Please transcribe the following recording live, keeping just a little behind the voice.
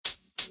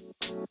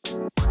The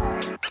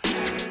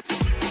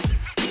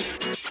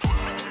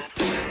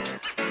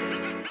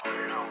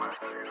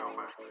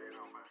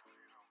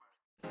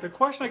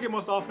question I get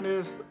most often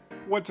is,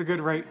 what's a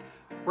good rate?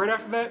 Right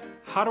after that,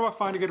 how do I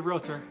find a good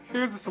realtor?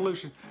 Here's the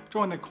solution.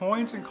 Join the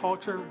Coins and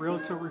Culture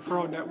Realtor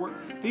Referral Network.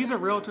 These are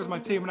realtors my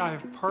team and I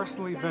have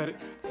personally vetted.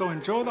 So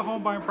enjoy the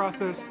home buying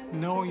process,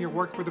 knowing you're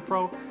working with a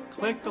pro.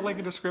 Click the link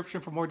in the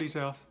description for more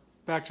details.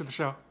 Back to the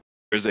show.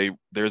 There's a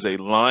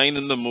line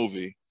in the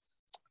movie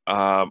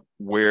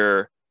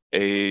where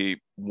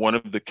one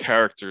of the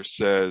characters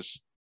says,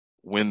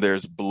 "When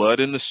there's blood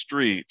in the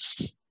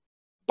streets,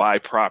 buy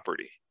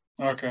property."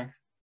 Okay.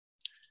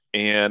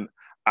 And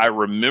I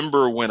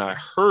remember when I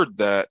heard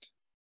that,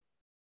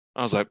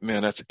 I was like,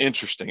 man, that's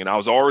interesting. And I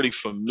was already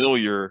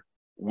familiar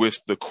with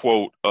the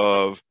quote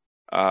of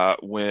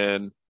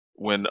when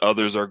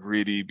others are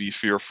greedy, be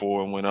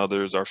fearful, and when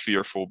others are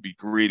fearful, be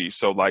greedy.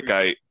 So like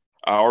I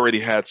already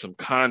had some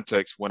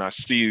context when I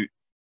see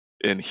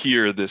and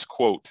hear this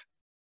quote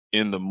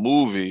in the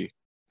movie.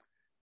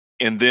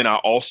 And then I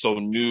also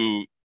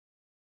knew,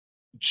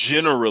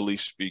 generally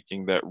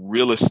speaking, that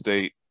real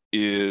estate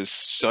is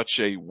such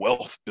a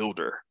wealth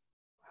builder.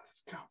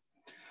 Let's go.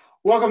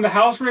 Welcome to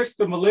House Rich,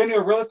 the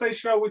millennial real estate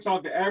show. We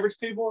talk to average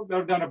people that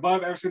have done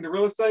above average in the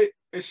real estate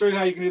and show you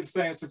how you can do the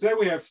same. So today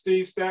we have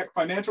Steve Stack,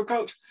 financial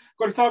coach,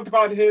 going to talk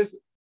about his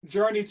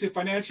journey to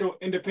financial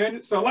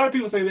independence. So a lot of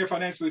people say they're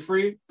financially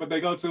free, but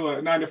they go to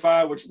a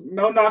 9-to-5, which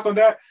no knock on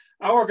that.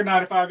 I work a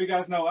 9-to-5. You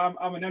guys know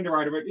I'm an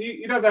underwriter, but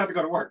he doesn't have to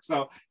go to work.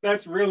 So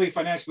that's really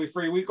financially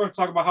free. We're going to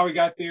talk about how he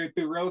got there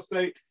through real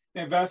estate,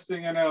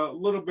 investing, and a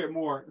little bit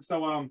more.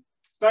 So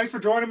thanks for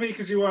joining me.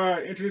 Could you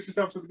introduce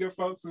yourself to the good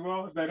folks as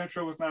well, if that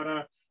intro was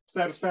not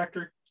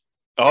satisfactory?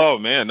 Oh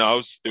man, no,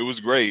 it was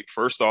great.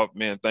 First off,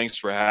 man, thanks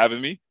for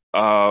having me.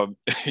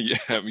 You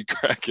had me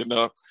cracking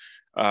up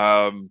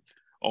on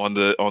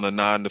the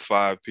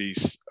 9-to-5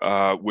 piece,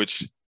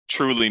 which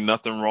truly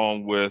nothing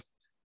wrong with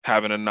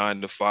having a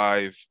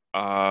 9-to-5.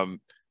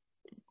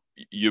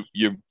 You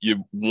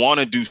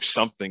want to do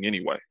something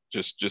anyway.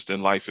 Just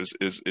in life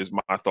is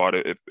my thought.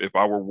 If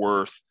I were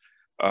worth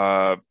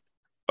 $200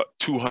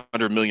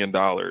 million,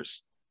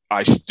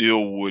 I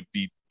still would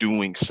be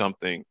doing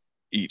something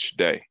each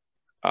day.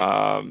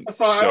 I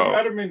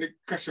didn't mean to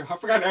cut you. I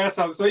forgot to ask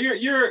something. So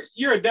you're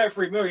a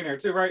debt-free millionaire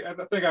too, right? I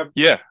think I.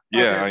 Yeah.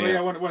 I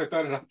want to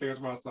throw it out there as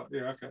well. So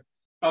yeah, okay.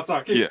 Oh,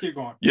 sorry. Keep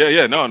going.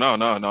 Yeah.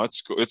 No.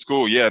 It's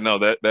cool. Yeah, no,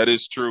 that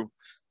is true.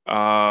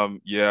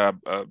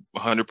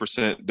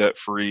 100%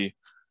 debt-free.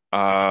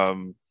 I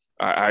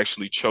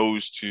actually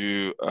chose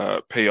to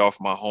pay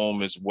off my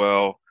home as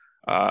well.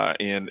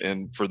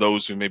 And for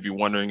those who may be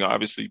wondering,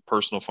 obviously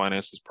personal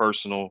finance is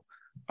personal.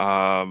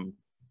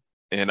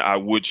 And I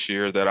would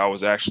share that I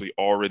was actually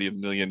already a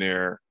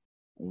millionaire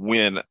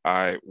when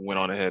I went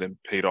on ahead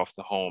and paid off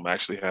the home. I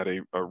actually had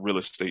a real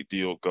estate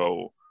deal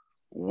go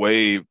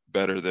way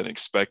better than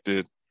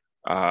expected,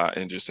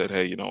 and just said,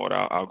 hey, you know what,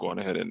 I'll go on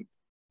ahead and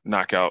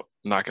knock out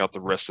the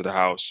rest of the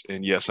house.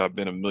 And yes, I've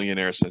been a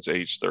millionaire since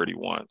age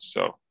 31.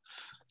 So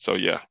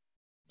yeah,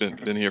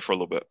 been here for a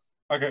little bit.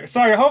 Okay,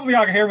 sorry. Hopefully,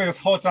 y'all can hear me this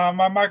whole time.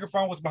 My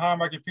microphone was behind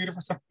my computer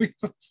for some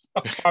reason, so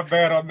my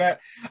bad on that.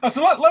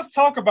 So let's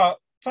talk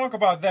about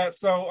that.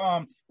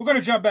 So we're going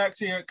to jump back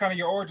to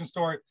your origin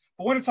story.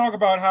 But I want to talk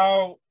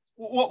about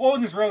what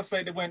was this real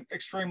estate that went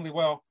extremely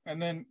well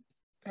and then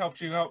help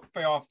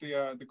pay off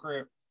the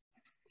crib.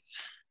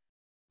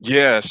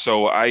 Yeah,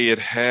 so I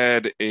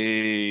had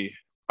a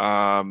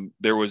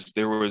there was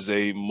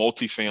a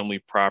multifamily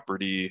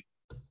property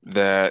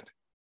that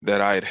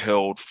I had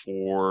held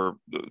for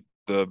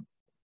the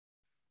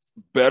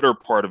better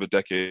part of a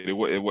decade. It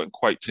wasn't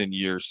quite 10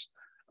 years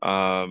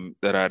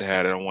that I'd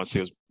had it. I want to say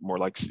it was more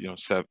like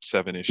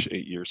 7-ish,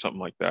 8 years, something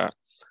like that.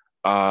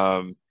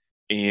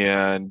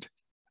 And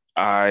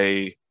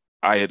I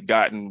had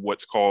gotten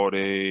what's called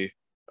a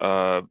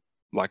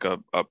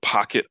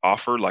pocket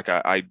offer. Like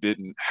I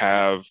didn't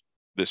have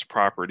this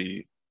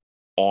property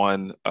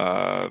on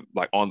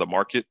the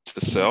market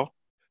to sell.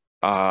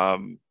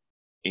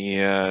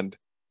 And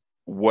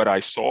what I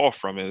saw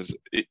from is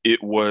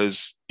it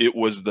was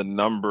the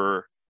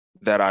number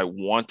that I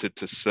wanted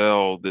to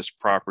sell this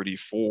property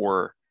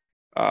for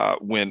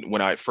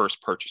when I first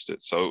purchased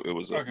it. So it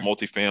was a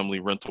multifamily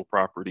rental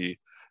property,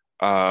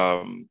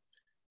 and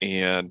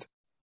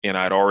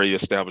I'd already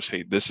established,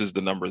 hey, this is the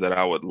number that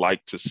I would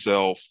like to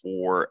sell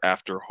for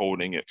after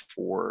holding it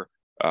for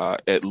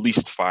at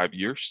least 5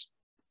 years.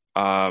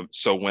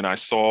 So when I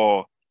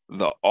saw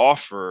the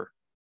offer,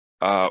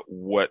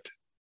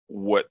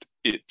 what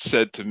it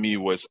said to me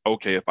was,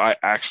 okay, if I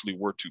actually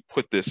were to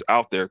put this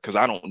out there, because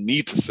I don't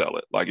need to sell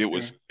it, like it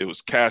was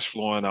cash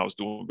flowing, I was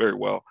doing very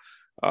well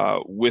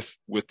with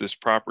this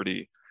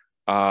property.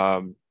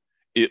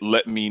 It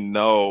let me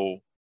know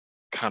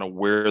kind of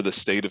where the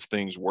state of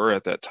things were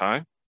at that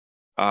time.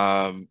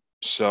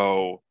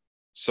 So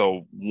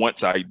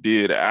once I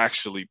did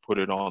actually put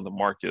it on the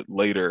market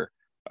later,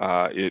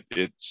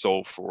 it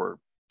sold for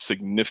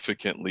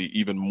significantly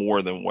even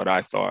more than what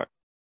I thought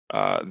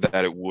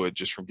that it would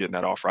just from getting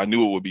that offer. I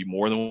knew it would be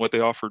more than what they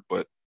offered,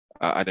 but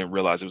I didn't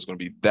realize it was going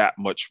to be that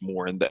much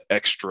more. And the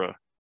extra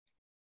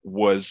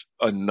was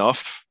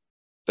enough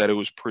that it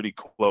was pretty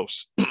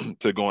close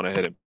to going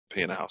ahead and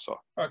paying the house off.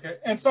 Okay.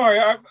 And sorry,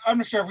 I'm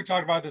not sure if we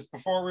talked about this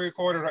before we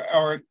recorded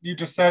or you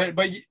just said it,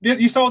 but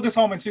you sold this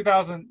home in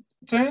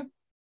 2010?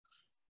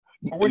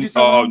 Or would you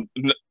sell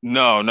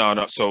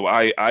No. So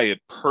I had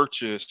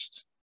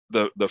purchased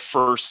the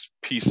first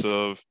piece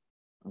of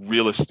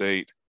real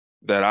estate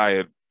that I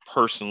had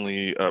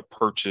personally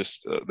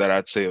purchased that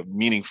I'd say of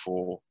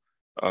meaningful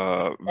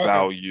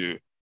value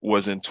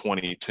was in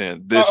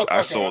 2010.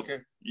 I sold. Okay.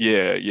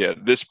 Yeah.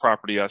 This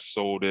property I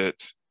sold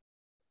it.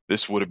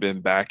 This would have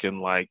been back in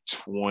like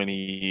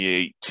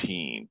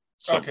 2018,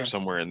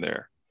 somewhere in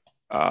there.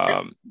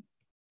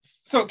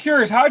 So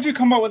curious, how did you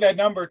come up with that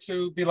number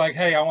to be like,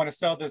 hey, I want to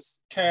sell this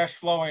cash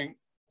flowing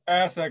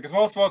asset? Because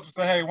most folks would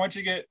say, hey, once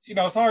you get,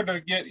 it's hard to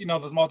get,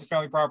 those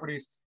multifamily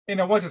properties,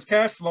 once it's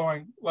cash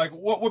flowing, like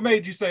what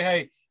made you say,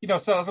 hey,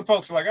 sell? Some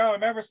folks are like, oh,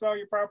 never sell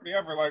your property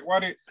ever. Like,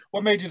 what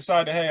made you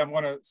decide to, hey, I'm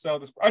going to sell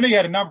this? I know you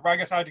had a number, but I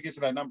guess how'd you get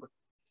to that number?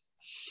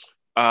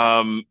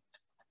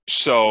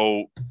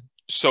 So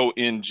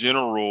in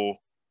general,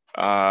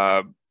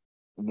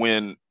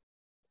 when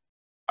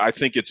I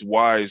think it's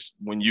wise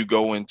when you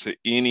go into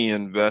any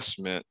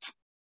investment,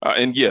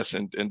 and yes,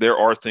 and there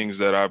are things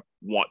that I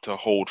want to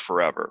hold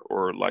forever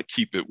or like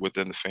keep it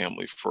within the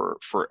family for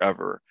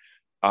forever.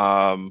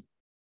 But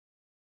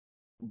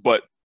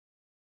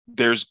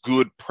there's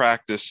good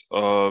practice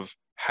of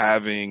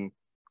having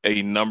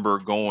a number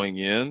going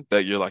in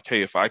that you're like,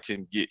 hey, if I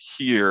can get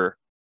here,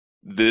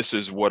 this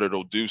is what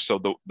it'll do. So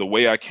the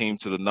way I came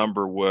to the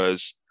number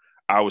was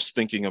I was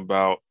thinking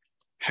about,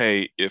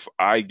 hey, if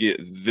I get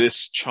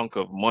this chunk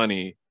of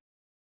money,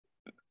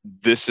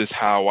 this is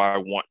how I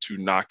want to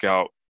knock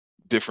out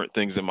different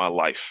things in my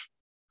life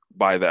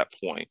by that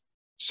point.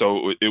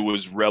 So it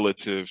was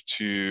relative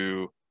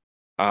to,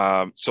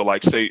 so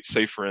like say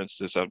for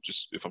instance,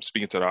 if I'm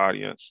speaking to the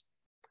audience,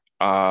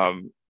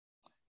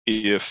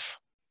 if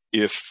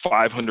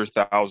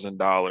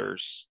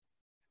 $500,000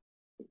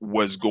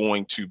 was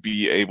going to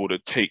be able to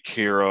take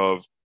care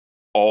of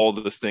all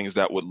the things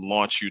that would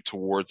launch you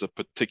towards a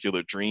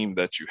particular dream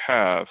that you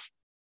have,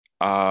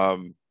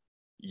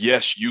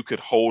 yes, you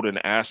could hold an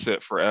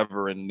asset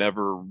forever and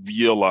never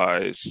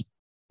realize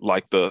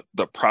like the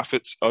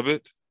profits of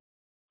it.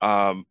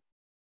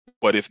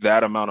 But if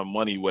that amount of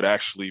money would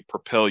actually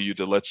propel you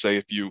to, let's say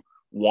if you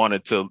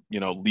wanted to,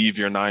 leave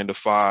your 9 to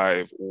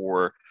 5,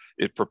 or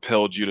it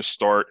propelled you to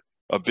start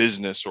a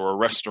business or a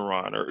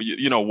restaurant or,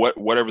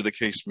 whatever the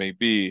case may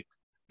be,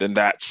 then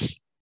that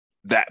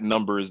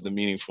number is the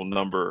meaningful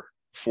number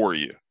for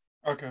you.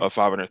 Okay. Of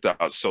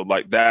 500,000. So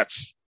like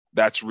that's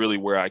really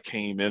where I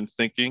came in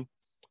thinking.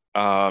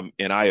 And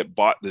I had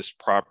bought this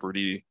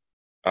property.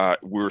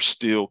 We're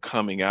still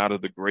coming out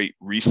of the Great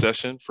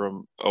Recession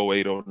from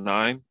 08,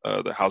 09,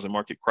 the housing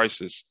market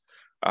crisis.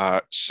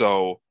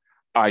 So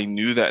I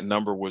knew that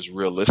number was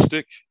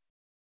realistic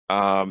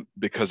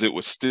because it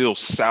was still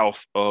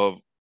south of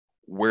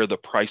where the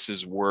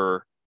prices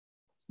were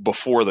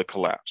before the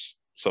collapse.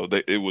 So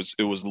it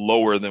was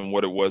lower than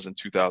what it was in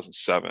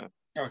 2007.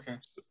 Okay.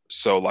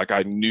 So like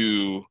I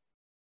knew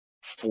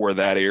for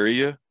that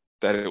area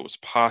that it was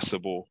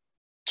possible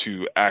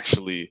to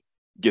actually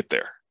get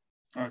there.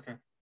 Okay.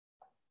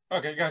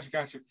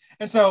 Got you.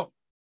 And so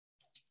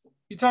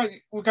we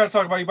kind of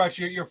talked about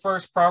your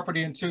first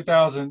property in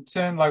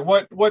 2010. Like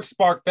what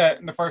sparked that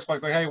in the first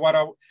place? Like, hey,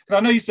 because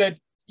I know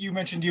you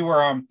mentioned you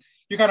were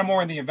you're kind of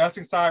more in the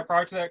investing side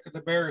prior to that because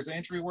the barriers to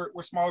entry were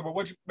smaller. But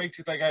what made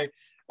you think, hey,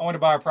 I want to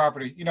buy a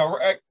property?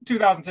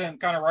 2010,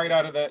 kind of right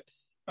out of that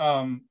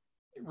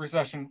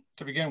recession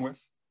to begin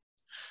with.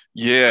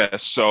 Yeah.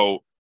 So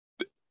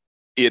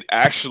it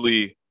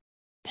actually,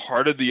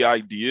 part of the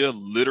idea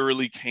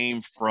literally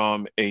came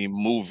from a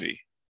movie.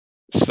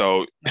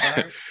 So,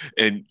 right.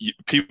 And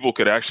people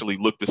could actually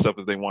look this up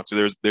if they want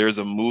to. There's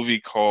a movie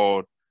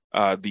called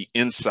The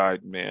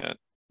Inside Man.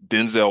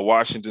 Denzel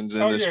Washington's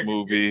in this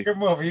movie. Good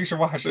movie. You should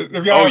watch it.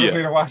 If y'all haven't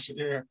seen it, watch it.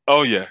 Yeah.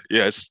 Oh yeah.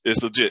 It's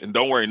legit. And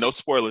don't worry, no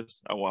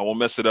spoilers. I won't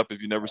mess it up if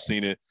you've never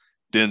seen it.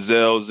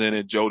 Denzel's in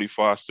it. Jodie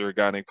Foster, a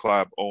guy named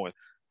Clive Owen.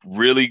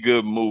 Really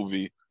good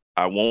movie.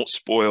 I won't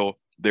spoil.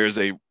 There's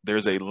a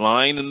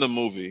line in the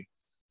movie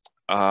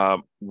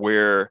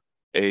where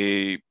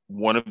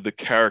one of the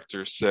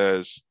characters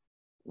says,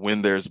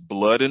 "When there's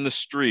blood in the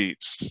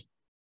streets,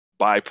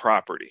 buy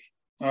property."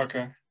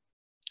 Okay.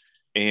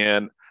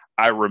 And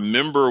I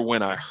remember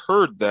when I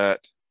heard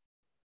that,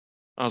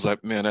 I was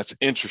like, man, that's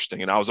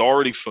interesting. And I was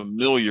already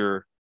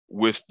familiar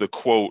with the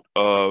quote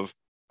of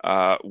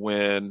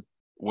when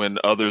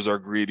others are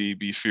greedy,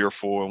 be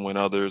fearful, and when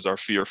others are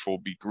fearful,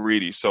 be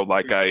greedy. So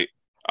like I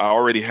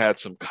already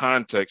had some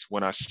context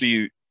when I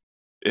see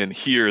and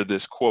hear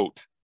this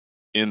quote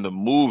in the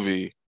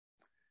movie.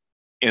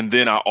 And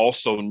then I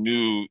also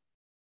knew,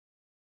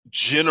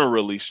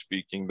 generally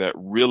speaking, that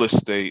real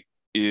estate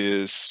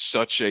is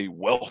such a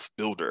wealth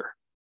builder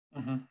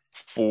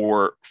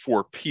for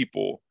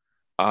people.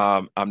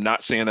 I'm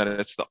not saying that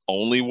it's the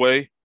only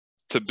way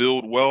to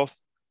build wealth.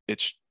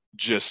 It's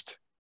just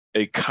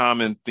a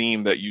common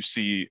theme that you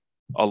see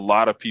a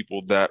lot of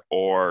people that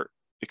are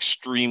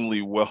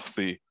extremely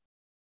wealthy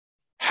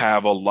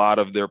have a lot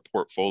of their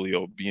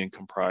portfolio being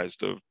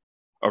comprised of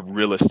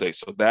real estate.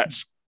 So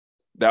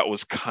that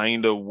was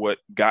kind of what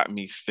got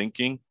me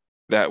thinking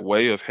that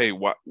way of, hey,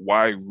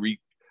 why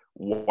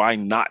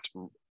not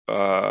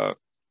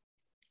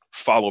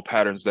follow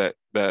patterns that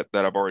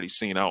I've already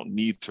seen? I don't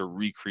need to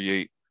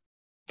recreate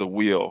the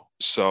wheel.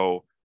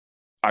 So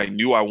I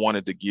knew I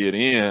wanted to get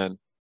in,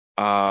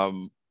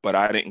 but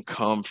I didn't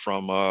come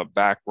from a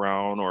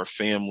background or a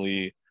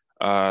family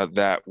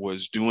that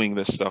was doing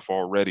this stuff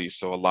already.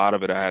 So a lot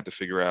of it I had to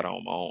figure out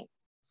on my own.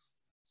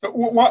 So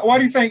why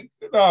do you think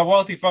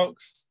wealthy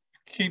folks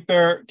keep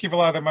a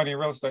lot of their money in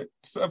real estate?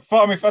 So,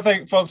 I mean, I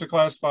think folks would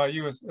classify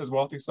you as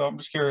wealthy. So I'm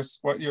just curious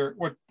what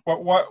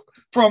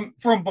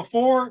from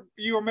before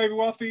you were maybe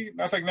wealthy.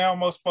 I think now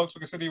most folks would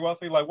consider you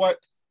wealthy. Like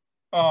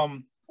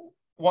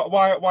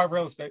why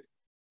real estate?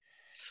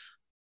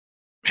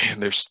 Man,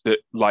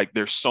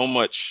 there's so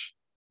much.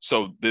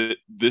 So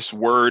this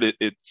word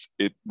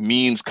it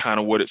means kind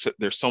of what it said.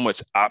 There's so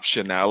much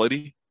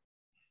optionality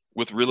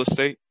with real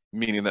estate,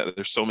 meaning that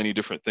there's so many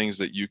different things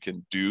that you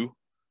can do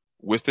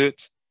with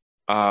it.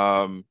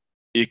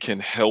 It can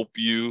help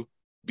you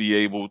be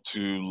able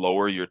to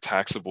lower your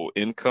taxable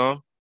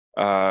income.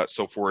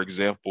 So for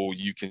example,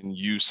 you can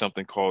use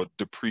something called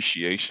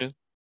depreciation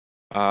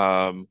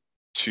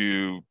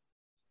to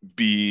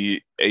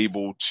be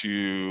able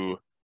to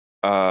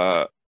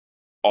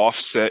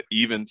offset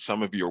even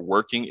some of your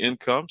working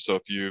income. So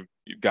if you've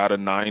got a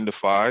 9 to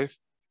 5,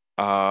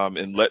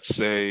 and let's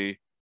say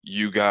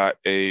you got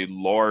a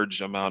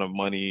large amount of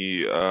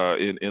money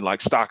in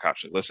like stock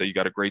options. Let's say you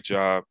got a great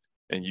job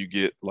and you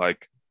get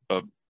like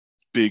a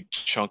big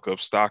chunk of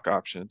stock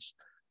options,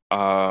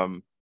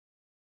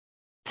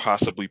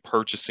 possibly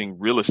purchasing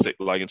real estate.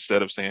 Like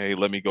instead of saying, hey,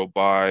 let me go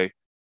buy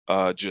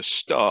just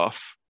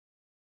stuff,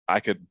 I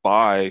could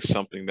buy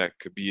something that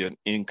could be an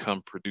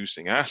income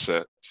producing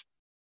asset.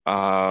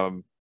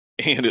 And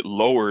it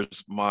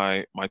lowers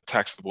my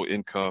taxable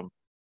income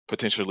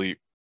potentially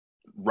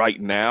right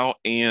now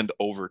and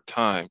over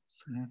time.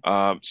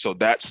 So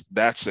that's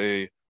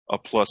a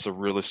plus of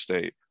real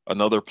estate.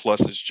 Another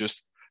plus is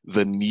just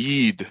the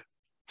need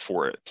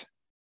for it.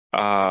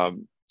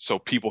 So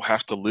people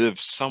have to live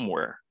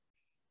somewhere.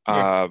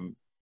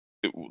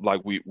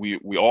 Like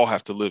we all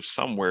have to live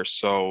somewhere.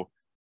 So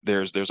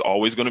there's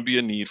always going to be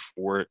a need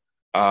for it.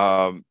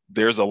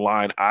 There's a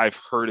line, I've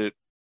heard it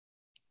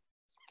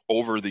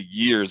over the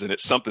years, and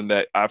it's something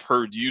that I've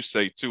heard you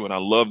say too, and I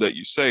love that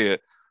you say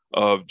it,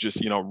 of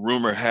just,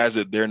 rumor has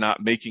it they're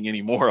not making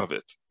any more of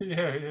it.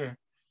 Yeah.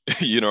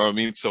 You know what I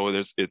mean? So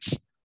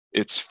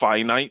it's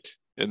finite,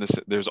 and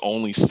there's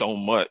only so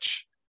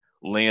much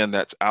land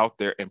that's out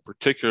there, and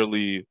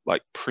particularly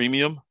like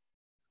premium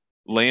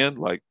land,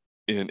 like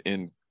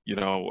in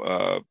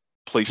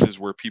places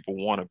where people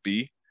want to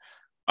be.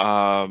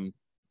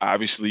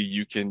 Obviously,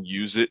 you can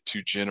use it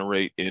to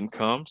generate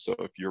income. So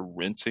if you're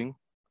renting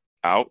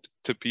out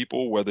to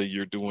people, whether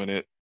you're doing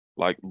it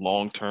like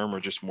long term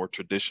or just more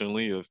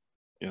traditionally, if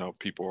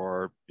people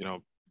are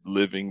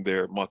living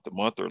there month to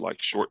month, or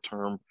like short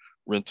term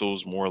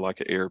rentals, more like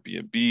an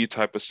Airbnb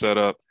type of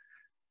setup.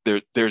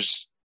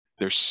 There's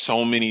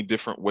so many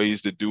different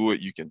ways to do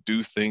it. You can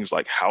do things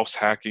like house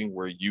hacking,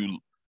 where you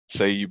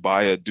say you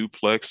buy a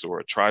duplex or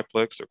a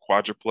triplex or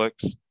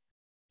quadruplex,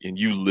 and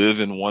you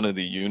live in one of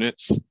the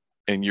units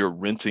and you're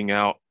renting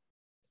out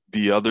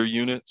the other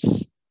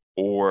units.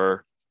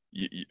 Or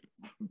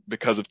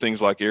because of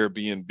things like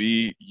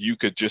Airbnb, you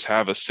could just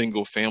have a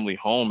single family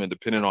home, and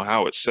depending on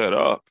how it's set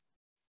up,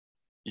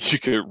 you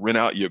could rent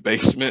out your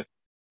basement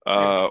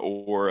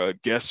or a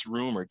guest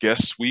room or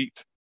guest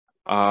suite.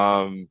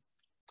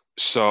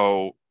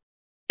 So,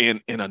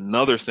 and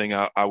another thing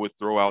I would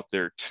throw out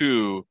there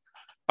too,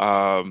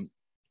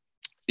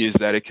 is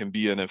that it can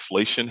be an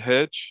inflation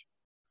hedge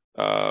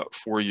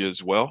for you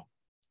as well.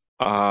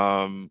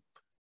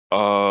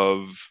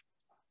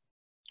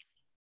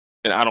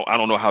 And I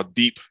don't know how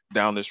deep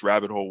down this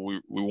rabbit hole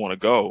we want to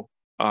go,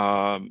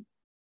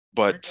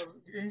 but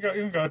you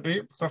can go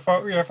deep. So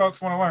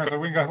folks want to learn, so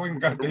we can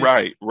go deep.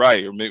 Right,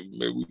 or maybe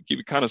we keep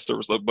it kind of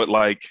surface level. But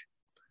like,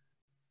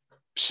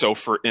 so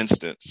for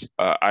instance,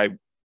 I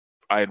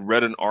had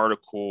read an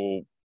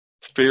article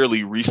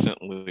fairly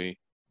recently.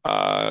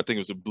 I think it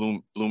was a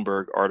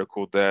Bloomberg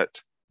article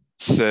that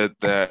said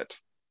that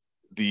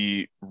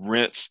the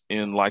rents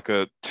in like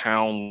a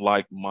town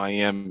like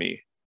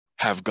Miami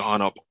have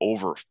gone up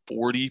over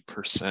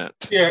 40%.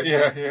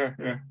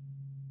 Yeah.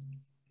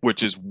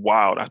 Which is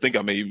wild. I think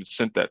I may even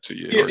sent that to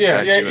you. Yeah.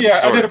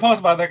 I did a post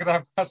about that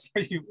because I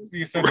saw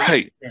you sent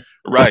it.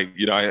 Right.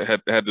 I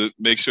had to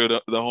make sure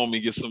the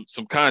homie gets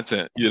some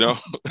content,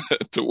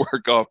 to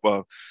work off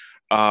of.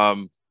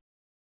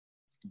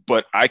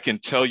 But I can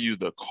tell you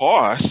the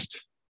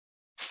cost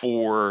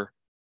for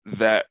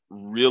that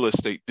real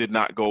estate did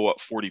not go up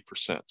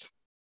 40%.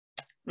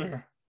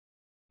 Yeah.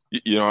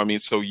 You know what I mean?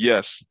 So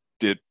yes,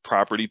 Did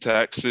property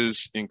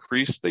taxes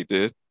increase? They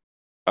did.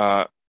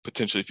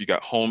 Potentially, if you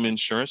got home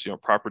insurance,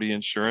 property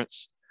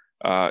insurance,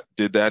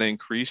 did that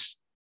increase?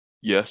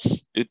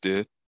 Yes, it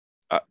did.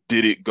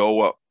 Did it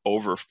go up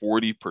over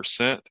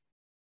 40%?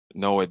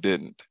 No, it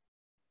didn't.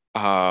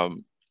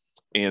 And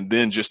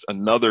then just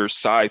another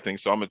side thing.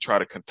 So I'm going to try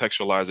to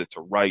contextualize it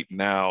to right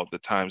now, the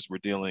times we're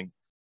dealing,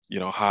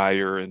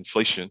 higher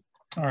inflation,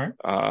 All right.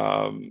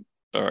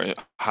 Or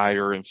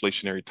higher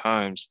inflationary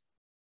times,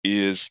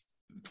 is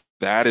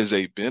that is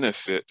a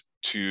benefit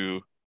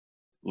to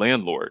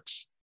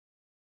landlords,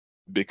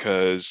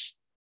 because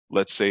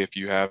let's say if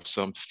you have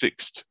some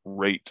fixed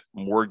rate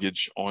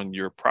mortgage on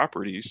your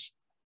properties,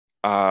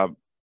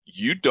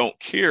 you don't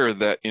care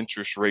that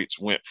interest rates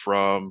went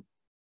from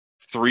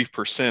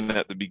 3%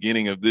 at the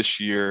beginning of this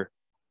year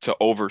to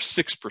over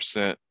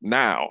 6%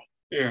 now.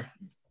 Yeah.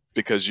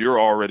 Because you're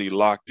already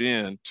locked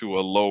in to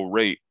a low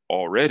rate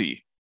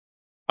already.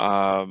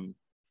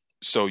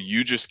 So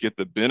you just get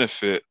the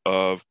benefit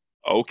of,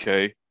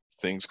 okay,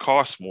 things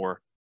cost more.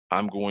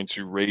 I'm going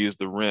to raise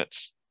the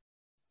rents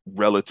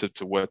relative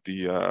to what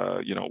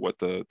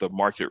the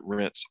market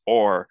rents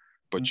are,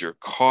 but your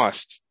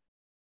costs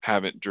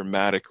haven't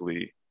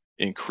dramatically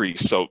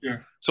increased. So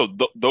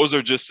those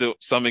are just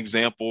some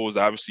examples.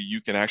 Obviously,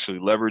 you can actually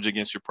leverage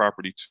against your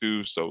property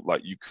too. So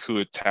like you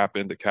could tap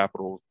into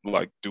capital,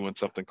 like doing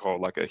something called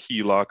like a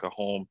HELOC, a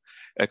home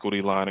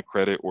equity line of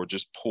credit, or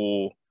just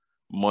pull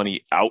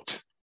money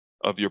out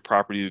of your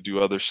property to do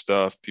other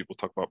stuff. People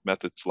talk about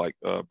methods like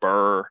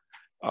BRRRR.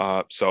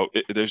 So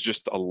there's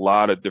just a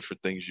lot of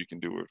different things you can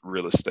do with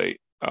real estate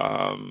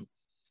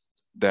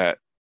that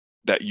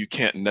you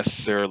can't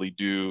necessarily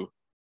do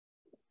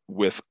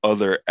with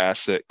other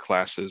asset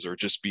classes, or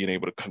just being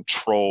able to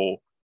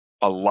control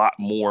a lot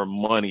more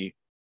money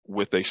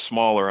with a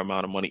smaller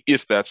amount of money,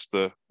 if that's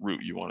the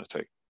route you want to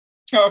take.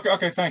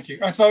 Okay, thank you.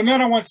 And so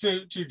then I want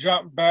to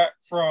jump back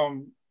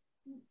from,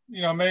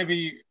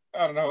 maybe,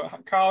 I don't know,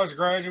 college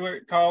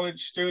graduate,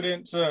 college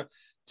student to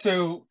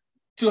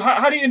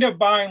how do you end up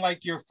buying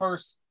like your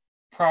first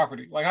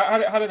property? Like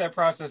how did that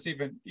process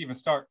even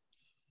start?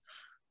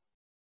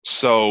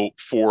 So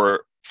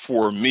for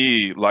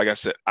me, like I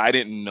said, I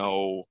didn't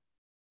know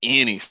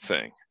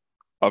anything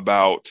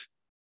about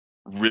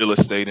real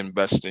estate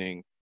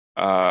investing.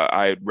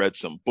 I had read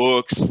some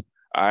books.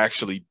 I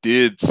actually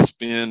did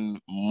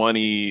spend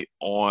money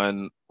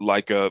on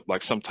like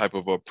some type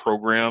of a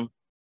program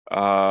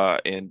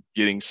and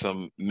getting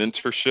some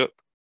mentorship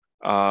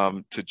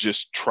to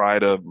just try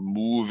to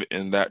move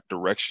in that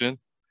direction.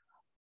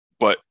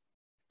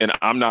 And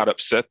I'm not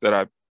upset that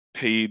I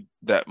paid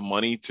that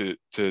money to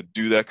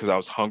do that, because I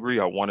was hungry.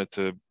 I wanted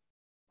to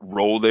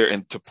roll there.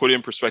 And to put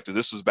in perspective,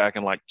 this was back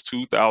in like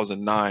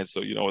 2009. So,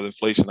 with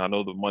inflation, I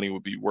know the money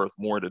would be worth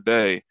more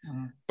today.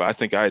 Mm-hmm. But I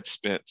think I had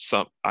spent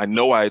at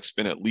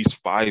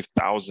least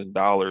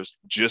 $5,000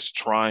 just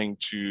trying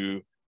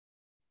to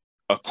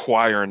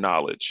acquire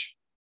knowledge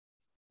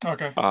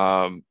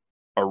around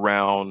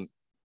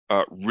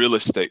real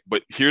estate.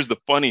 But here's the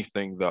funny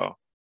thing, though,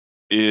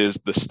 is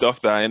the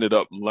stuff that I ended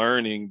up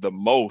learning the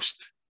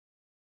most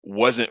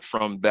wasn't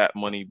from that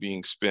money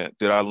being spent.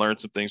 Did I learn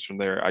some things from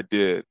there? I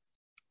did.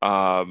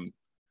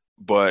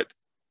 But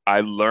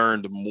I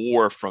learned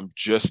more from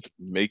just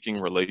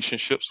making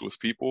relationships with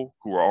people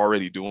who are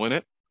already doing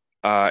it,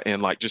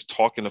 and like just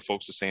talking to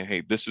folks and saying,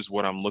 hey, this is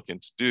what I'm looking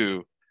to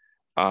do.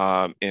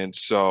 And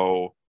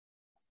so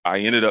I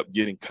ended up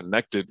getting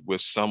connected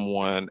with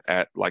someone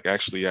at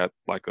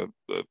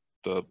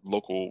the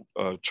local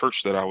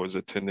church that I was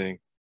attending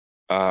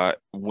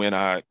when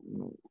I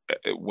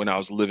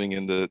was living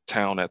in the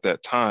town at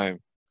that time,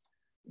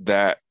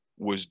 that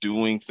was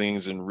doing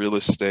things in real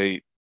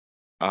estate.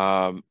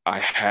 I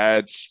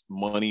had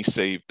money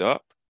saved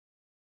up,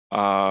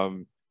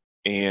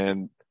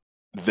 and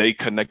they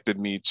connected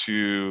me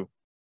to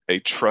a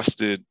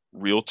trusted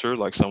realtor,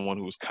 like someone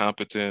who was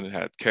competent and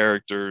had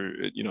character,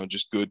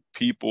 just good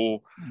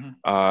people.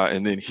 Mm-hmm.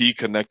 And then he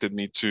connected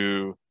me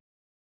to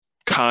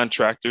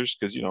contractors,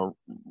 because,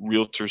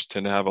 realtors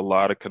tend to have a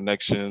lot of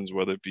connections,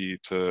 whether it be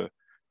to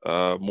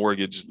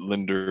mortgage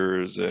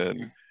lenders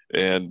and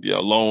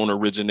loan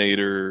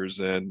originators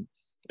and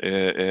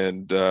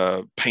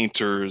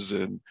painters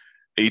and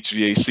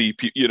HVAC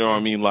people, what I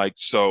mean? Like,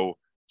 so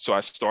I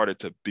started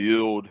to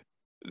build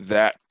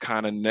that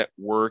kind of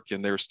network,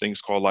 and there's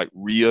things called like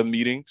RIA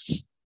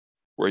meetings,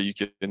 where you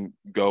can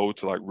go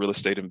to like real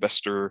estate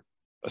investor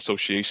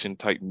association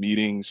type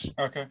meetings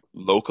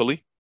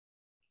locally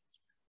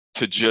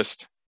to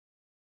just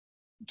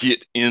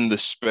get in the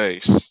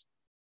space.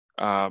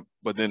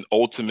 But then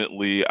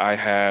ultimately I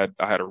had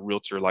a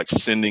realtor like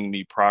sending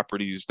me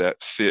properties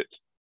that fit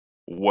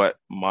what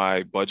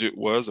my budget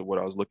was and what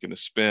I was looking to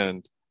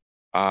spend.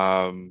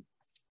 And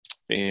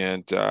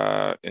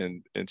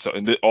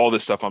all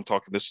this stuff I'm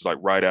talking, this was like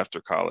right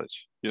after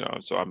college,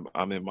 so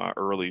I'm in my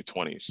early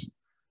 20s.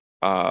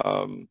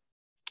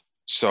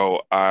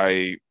 So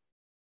I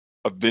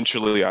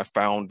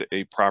found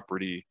a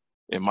property,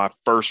 and my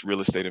first real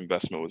estate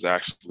investment was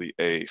actually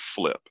a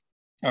flip.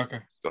 Okay.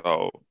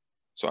 So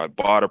So I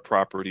bought a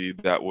property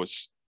that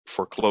was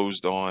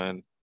foreclosed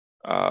on,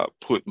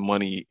 put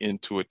money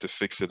into it to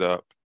fix it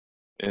up,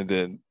 and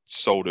then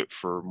sold it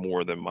for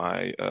more than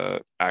my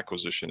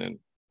acquisition and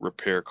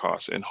repair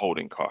costs and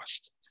holding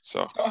costs.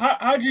 So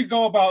how'd you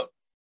go about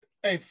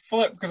a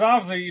flip? Because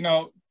obviously,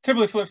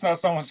 typically flip's not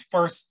someone's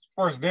first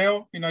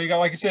deal. You got,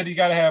 like you said, you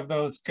got to have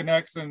those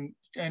connects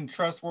and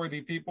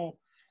trustworthy people.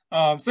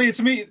 So yeah,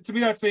 to me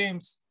that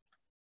seems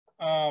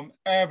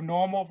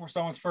abnormal for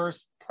someone's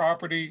first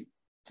property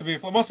to be a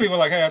flip. Most people are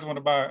like, hey, I just want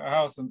to buy a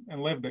house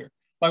and live there.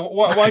 Like,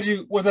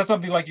 was that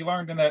something like you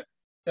learned in that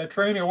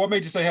training, or what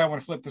made you say, hey, I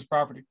want to flip this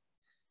property?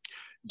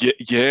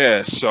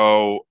 Yeah.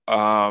 So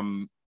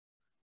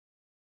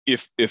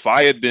if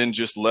I had been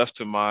just left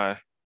to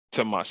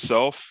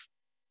myself,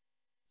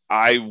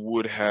 I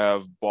would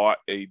have bought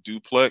a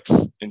duplex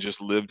and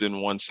just lived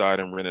in one side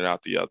and rented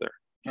out the other.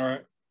 All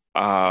right.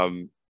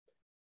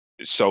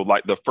 So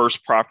like the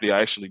first property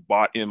I actually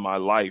bought in my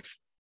life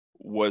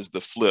was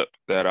the flip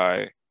that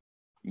I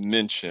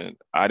mentioned.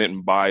 I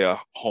didn't buy a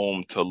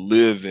home to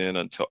live in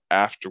until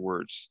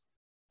afterwards.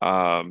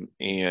 And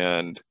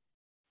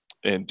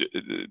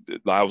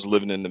I was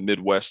living in the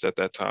Midwest at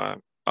that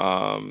time.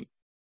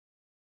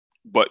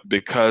 But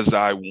because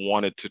I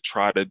wanted to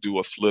try to do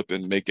a flip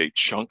and make a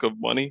chunk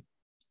of money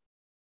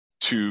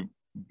to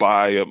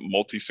buy a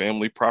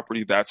multifamily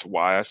property, that's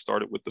why I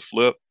started with the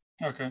flip.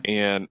 Okay.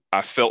 And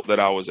I felt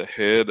that I was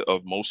ahead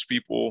of most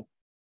people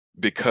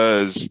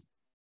because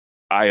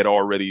I had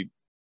already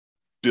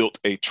built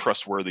a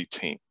trustworthy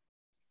team.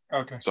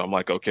 Okay. So I'm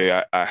like,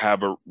 okay, I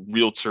have a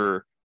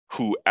realtor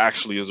who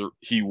actually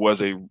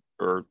was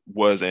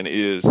and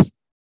is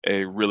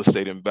a real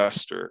estate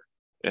investor.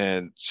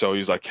 And so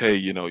he's like, hey,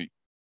 you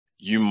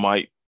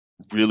might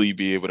really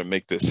be able to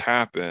make this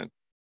happen.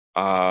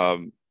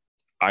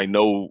 I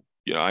know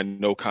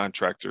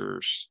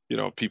contractors,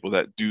 people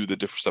that do the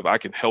different stuff. I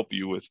can help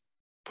you with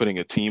putting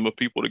a team of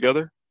people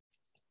together.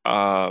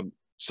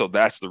 So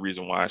that's the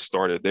reason why I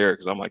started there,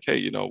 because I'm like,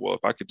 hey, well,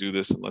 if I could do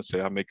this, and let's say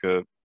I make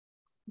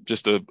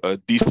just a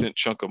decent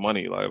chunk of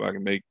money, like if I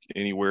can make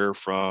anywhere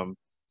from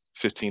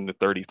 15 to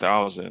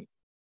 30,000,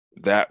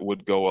 that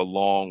would go a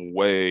long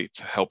way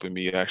to helping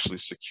me actually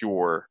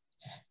secure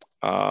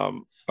a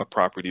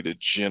property to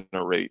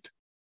generate.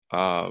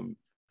 I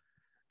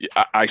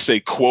say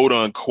quote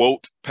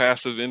unquote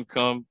passive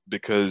income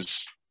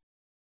because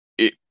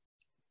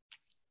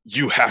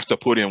you have to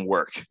put in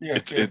work. Yeah.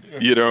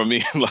 You know what I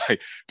mean?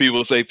 Like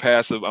people say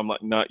passive. I'm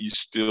like, no, you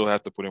still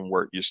have to put in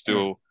work. You're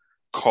still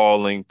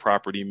calling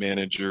property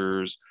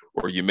managers,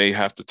 or you may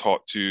have to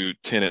talk to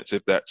tenants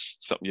if that's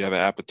something you have an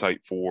appetite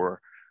for,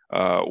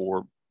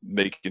 or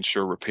making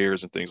sure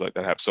repairs and things like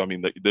that happen. So, I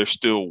mean, there's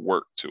still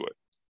work to it.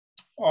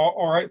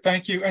 All right.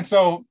 Thank you. And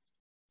so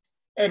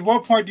at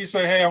what point do you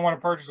say, hey, I want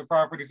to purchase a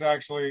property to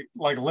actually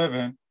like live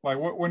in? Like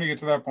when do you get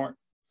to that point?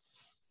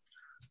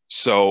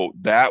 So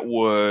that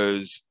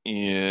was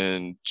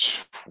in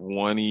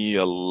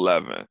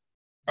 2011.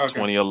 Okay.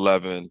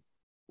 2011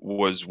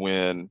 was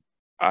when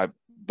I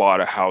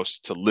bought a house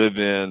to live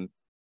in.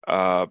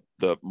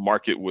 The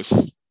market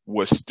was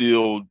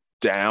still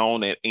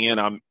down,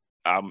 and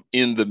I'm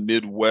in the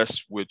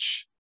Midwest,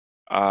 which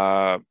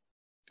they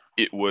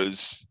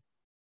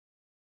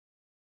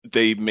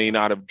may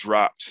not have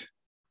dropped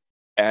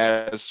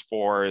as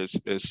far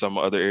as some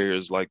other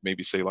areas, like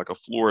maybe say like a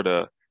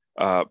Florida,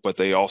 but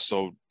they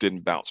also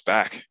didn't bounce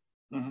back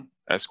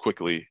as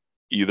quickly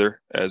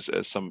either as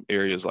some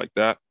areas like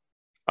that.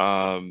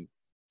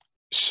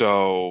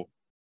 So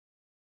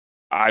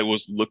I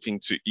was looking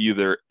to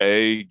either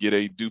get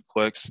a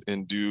duplex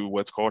and do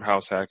what's called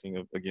house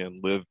hacking,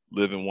 again,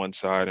 live in one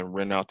side and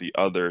rent out the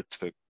other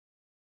to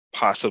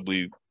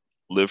possibly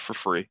live for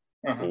free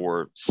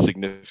or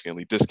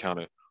significantly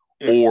discounted,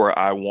 or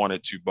I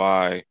wanted to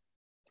buy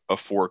a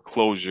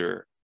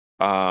foreclosure.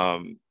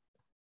 And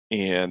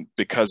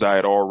because I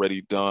had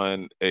already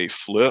done a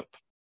flip,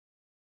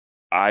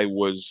 I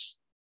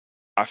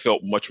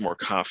felt much more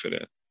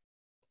confident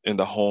in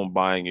the home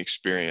buying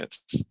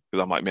experience,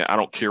 because I'm like, man, I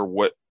don't care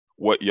what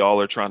y'all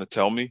are trying to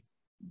tell me.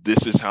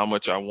 This is how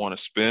much I want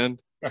to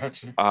spend.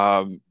 Gotcha.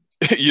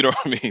 You know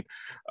what I mean?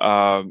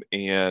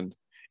 And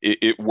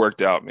it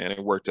worked out, man.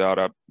 It worked out.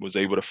 I was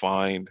able to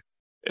find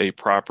a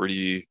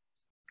property.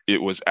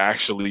 It was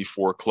actually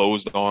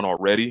foreclosed on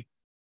already.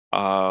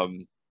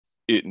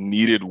 It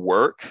needed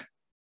work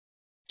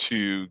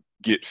to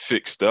get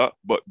fixed up,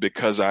 but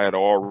because I had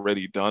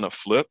already done a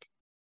flip,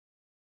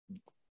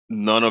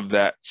 none of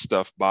that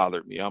stuff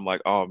bothered me. I'm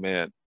like, oh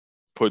man,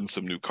 putting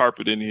some new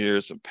carpet in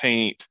here, some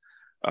paint,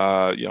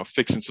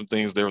 fixing some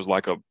things. There was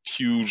like a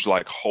huge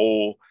like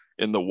hole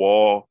in the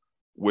wall,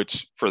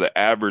 which for the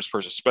average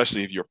person,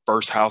 especially if your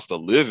first house to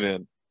live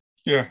in,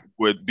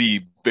 would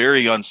be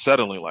very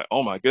unsettling. Like,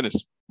 oh my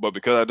goodness. But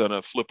because I've done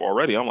a flip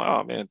already, I'm like,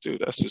 oh man,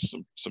 dude, that's just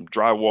some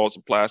drywall,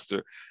 some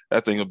plaster.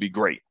 That thing will be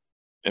great,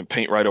 and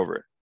paint right over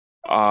it.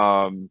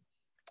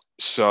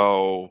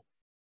 So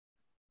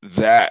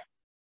that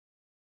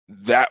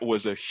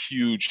was a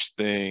huge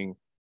thing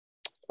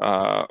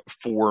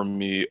for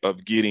me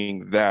of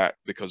getting that,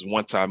 because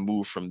once I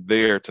moved from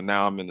there to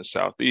now I'm in the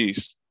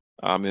Southeast,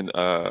 I'm in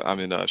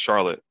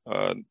Charlotte,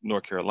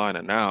 North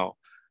Carolina now.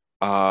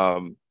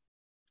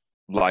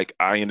 Like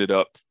I ended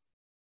up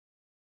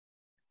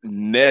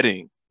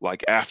netting,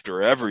 like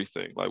after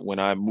everything, like when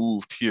I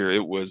moved here,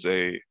 it was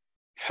a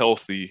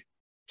healthy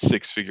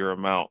 6-figure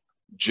amount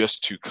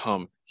just to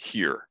come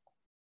here.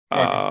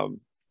 Okay.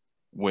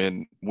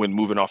 When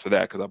moving off of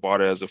that, because I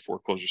bought it as a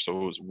foreclosure,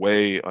 so it was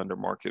way under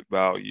market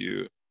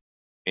value.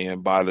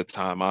 And by the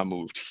time I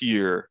moved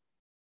here,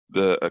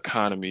 the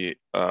economy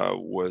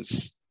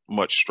was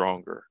much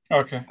stronger.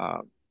 Okay.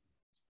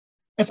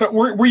 And so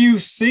were you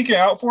seeking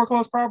out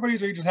foreclosed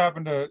properties, or you just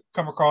happened to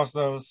come across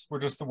those were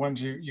just the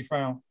ones you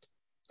found?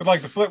 But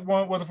like the flip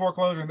one was a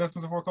foreclosure and this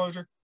was a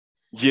foreclosure?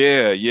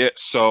 Yeah.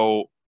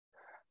 So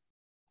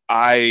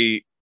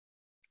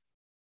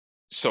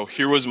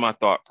here was my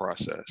thought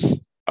process.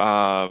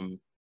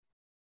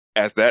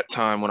 At that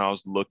time when I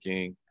was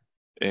looking,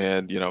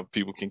 and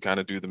people can kind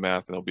of do the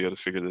math and they'll be able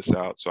to figure this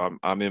out. So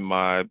I'm in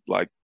my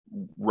like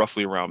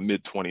roughly around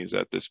mid-20s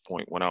at this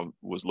point when I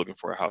was looking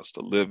for a house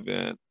to live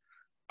in.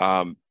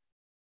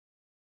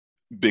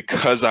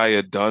 Because I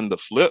had done the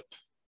flip,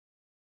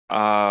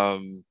 I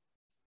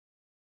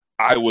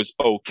was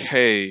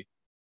okay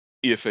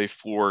if a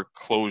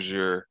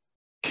foreclosure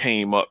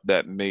came up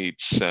that made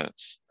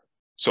sense.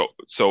 So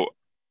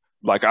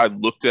like I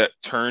looked at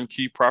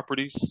turnkey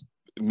properties,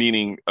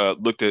 meaning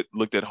looked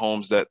at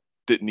homes that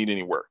didn't need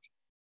any work.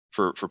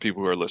 For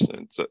people who are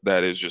listening, so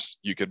that is just,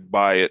 you could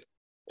buy it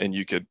and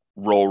you could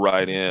roll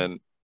right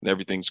in and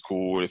everything's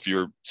cool. If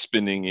you're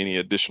spending any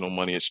additional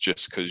money, it's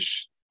just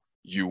because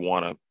you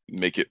want to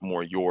make it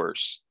more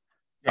yours.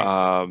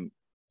 Gotcha.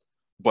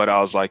 But I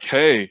was like,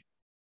 hey,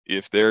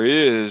 if there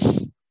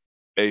is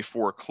a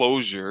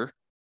foreclosure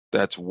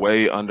that's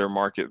way under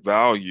market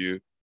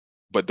value,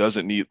 but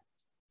doesn't need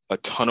a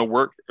ton of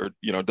work, or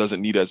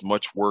doesn't need as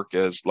much work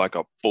as like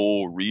a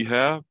full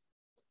rehab,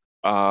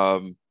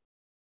 I'd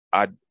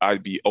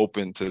be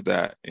open to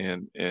that,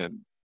 and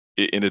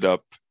it ended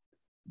up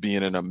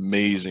being an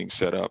amazing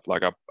setup.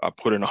 Like I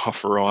put an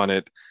offer on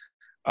it,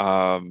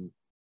 and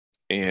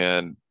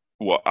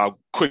well,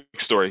 quick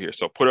story here.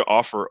 So put an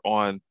offer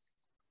on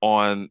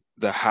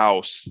the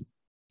house,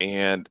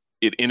 and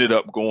it ended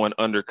up going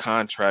under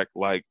contract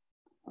like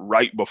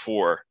right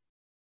before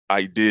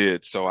I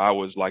did. So I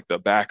was like the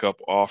backup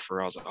offer.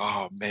 I was like,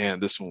 oh man,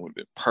 this one would have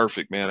been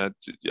perfect, man.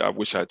 I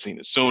wish I'd seen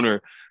it sooner.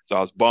 So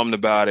I was bummed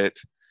about it.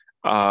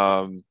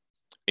 And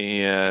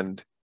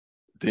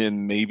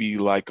then maybe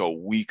like a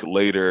week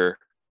later,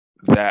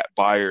 that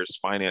buyer's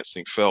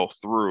financing fell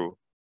through.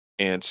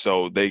 And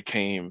so they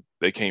came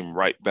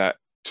right back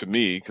to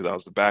me because I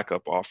was the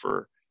backup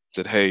offer,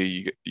 said,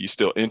 hey, you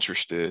still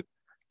interested?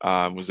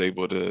 Was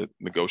able to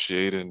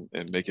negotiate and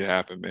make it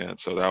happen, man.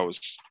 So that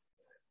was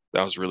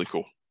really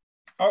cool.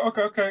 Oh,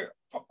 okay.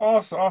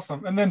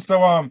 Awesome. And then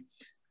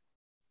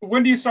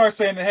when do you start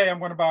saying that, hey, I'm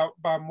going to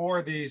buy more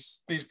of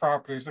these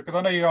properties? Because I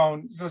know you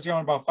own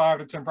about 5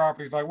 to 10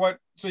 properties. Like what?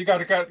 So you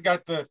got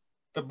the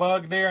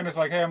bug there, and it's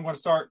like, hey, I'm going to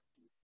start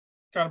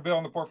kind of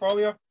building the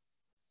portfolio.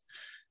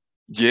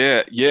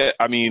 Yeah.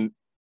 I mean,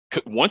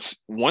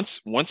 once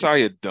I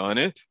had done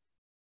it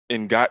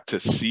and got to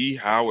see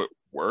how it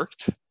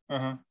worked,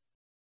 I'm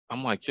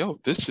like, yo,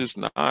 this is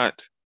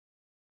not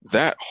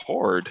that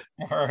hard.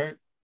 All right.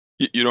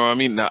 You know what I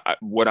mean? Now,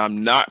 what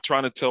I'm not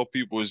trying to tell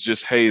people is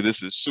just, hey,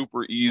 this is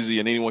super easy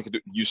and anyone can do.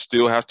 You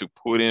still have to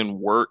put in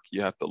work.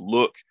 You have to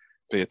look,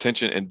 pay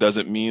attention, and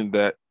doesn't mean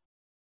that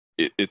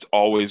it's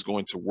always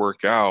going to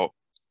work out.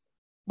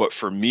 But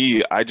for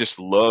me, I just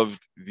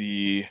loved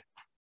the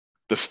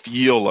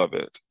feel of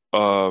it,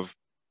 of,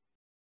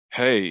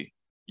 hey,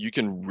 you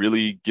can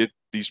really get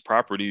these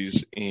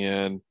properties,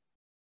 and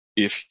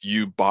if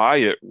you buy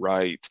it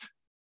right,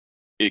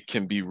 it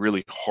can be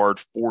really hard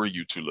for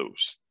you to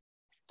lose.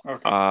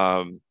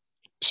 Okay.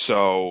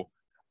 So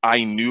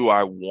I knew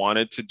I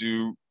wanted to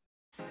do.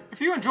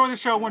 If you enjoy the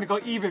show and want to go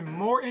even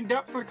more in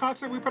depth with the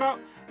content we put out,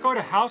 go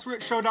to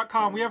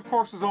houserichshow.com. We have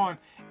courses on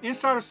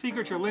insider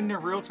secrets your lender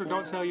and realtor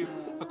don't tell you,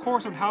 a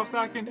course on house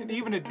hacking, and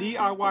even a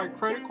DIY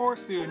credit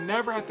course so you'll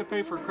never have to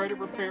pay for credit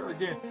repair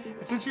again.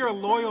 And since you're a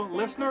loyal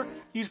listener,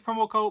 use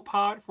promo code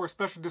POD for a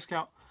special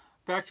discount.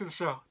 Back to the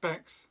show.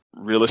 Thanks.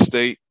 Real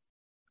estate,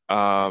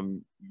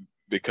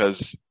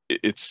 because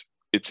it's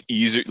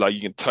easier, like you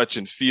can touch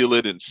and feel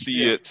it and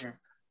see it.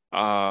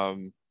 Yeah.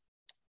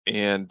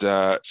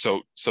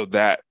 So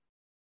that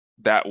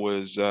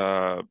was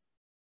like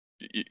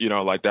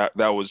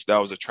that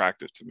was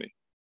attractive to me,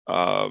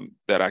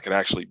 that I could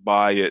actually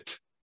buy it,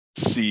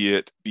 see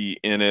it, be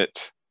in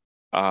it,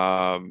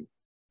 and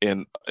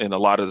a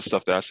lot of the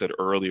stuff that I said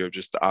earlier,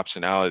 just the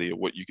optionality of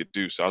what you could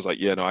do. So I was like,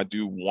 yeah, no, I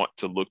do want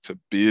to look to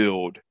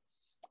build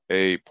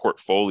a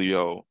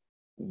portfolio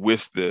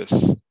with this,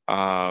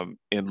 and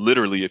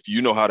literally, if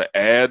you know how to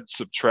add,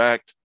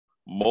 subtract,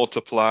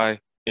 multiply,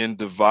 and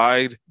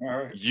divide,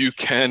 right, you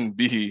can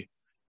be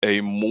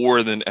a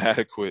more than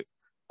adequate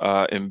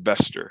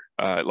investor.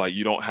 Like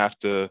you don't have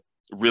to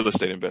real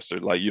estate investor.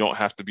 Like, you don't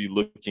have to be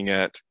looking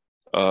at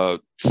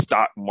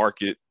stock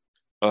market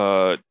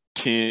 10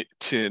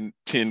 Ks and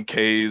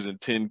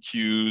 10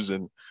 Qs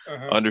and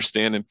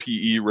understanding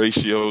PE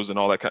ratios and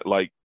all that kind.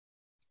 Like,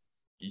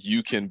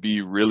 you can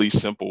be really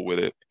simple with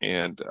it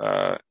and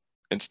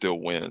still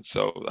win.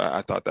 So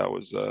I thought that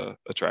was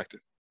attractive.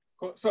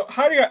 Cool. So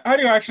how do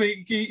you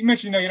actually, you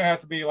mentioned, you don't have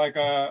to be like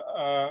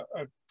a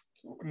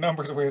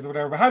numbers whiz or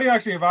whatever, but how do you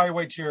actually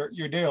evaluate your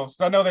deals?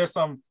 So I know there's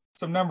some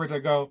numbers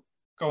that go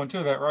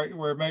into that, right?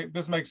 Where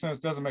this makes sense,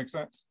 doesn't make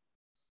sense.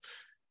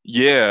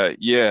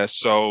 Yeah.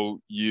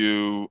 So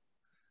you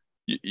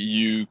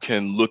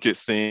can look at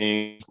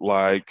things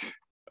like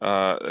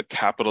a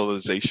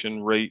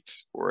capitalization rate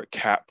or a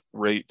cap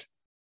rate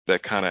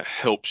that kind of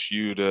helps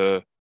you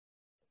to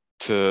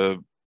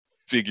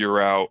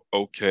figure out,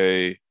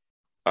 okay,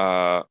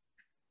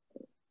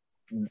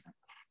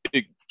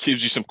 it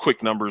gives you some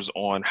quick numbers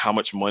on how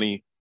much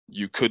money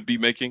you could be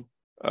making,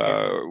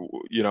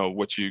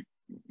 what you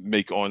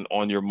make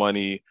on your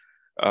money.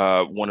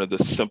 One of the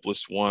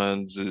simplest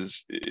ones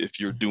is if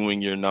you're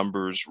doing your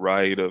numbers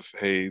right of,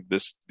 hey,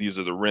 these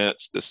are the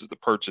rents, this is the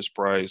purchase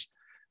price,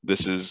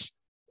 this is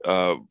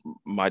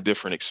my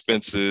different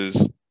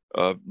expenses,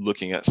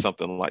 looking at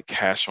something like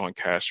cash on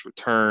cash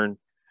return.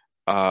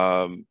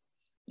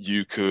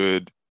 You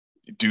could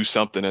do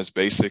something as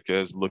basic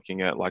as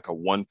looking at like a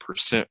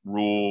 1%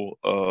 rule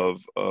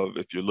of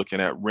if you're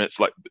looking at rents.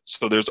 Like,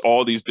 so there's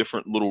all these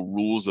different little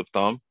rules of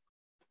thumb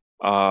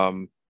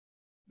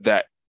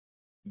that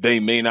they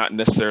may not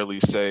necessarily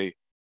say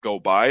go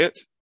buy it,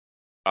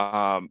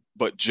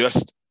 but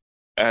just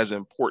as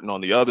important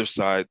on the other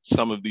side,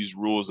 some of these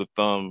rules of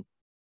thumb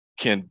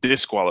can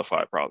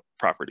disqualify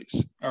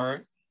properties. All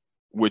right.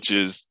 Which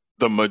is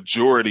the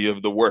majority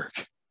of the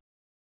work,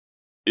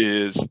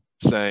 is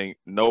saying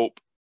nope.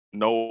 You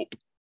know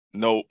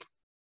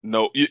what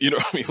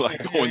I mean?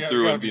 Like going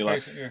through and being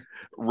like,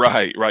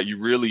 right. You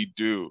really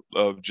do,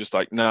 of just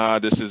like, nah,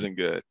 this isn't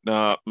good.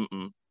 Nah,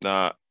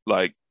 nah.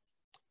 Like,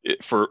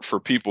 for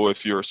people,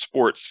 if you're a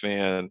sports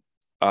fan,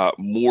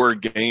 more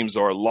games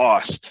are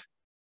lost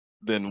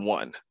than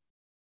won.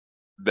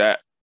 That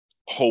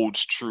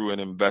holds true in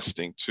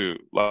investing too.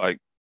 Like,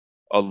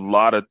 a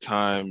lot of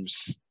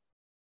times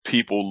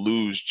people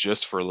lose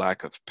just for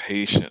lack of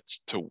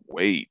patience to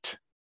wait.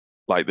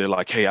 Like, they're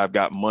like, hey, I've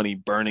got money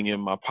burning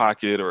in my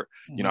pocket, or,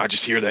 I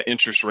just hear that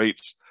interest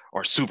rates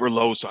are super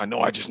low, so I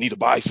know I just need to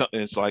buy something.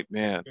 It's like,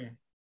 man,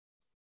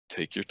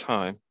 take your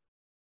time,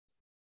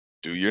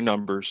 do your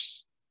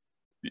numbers,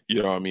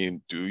 you know what I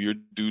mean? Do your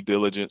due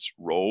diligence,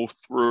 roll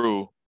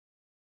through,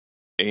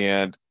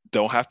 and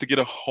don't have to get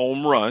a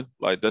home run.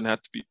 Like, it doesn't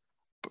have to be,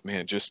 but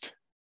man, just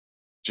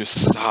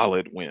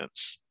solid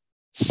wins.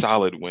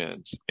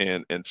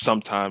 And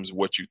sometimes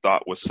what you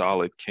thought was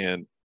solid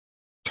can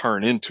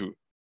turn into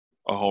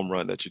a home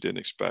run that you didn't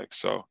expect.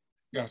 So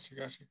gotcha.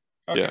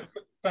 Okay, yeah.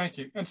 Thank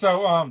you. And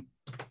so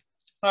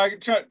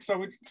so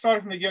we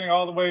started from the beginning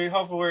all the way.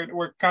 Hopefully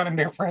we're kind of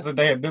near present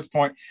day at this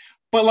point.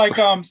 But like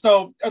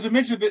so as we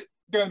mentioned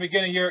during the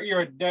beginning,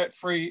 you're a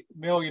debt-free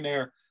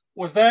millionaire.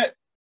 Was that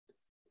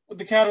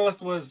the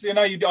catalyst? Was,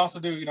 you also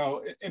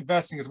do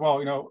investing as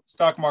well,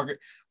 stock market.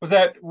 Was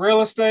that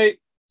real estate,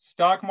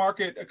 stock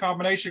market, a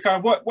combination? Kind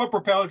of what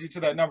propelled you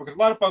to that number? Because a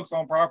lot of folks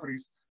own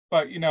properties,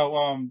 but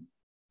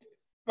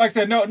like I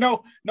said,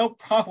 no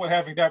problem with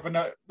having debt, but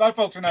a lot of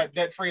folks are not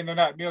debt free and they're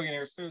not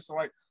millionaires too. So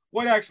like,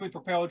 what actually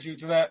propelled you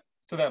to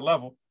that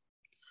level?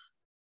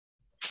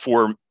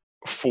 For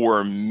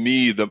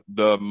me,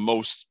 the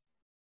most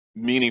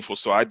meaningful.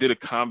 So I did a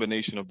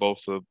combination of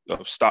both of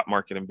stock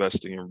market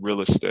investing and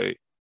real estate.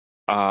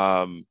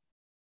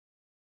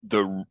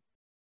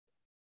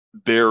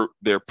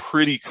 They're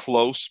pretty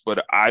close,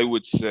 but I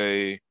would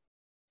say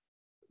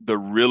the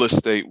real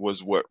estate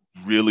was what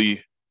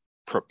really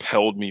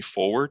propelled me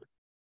forward.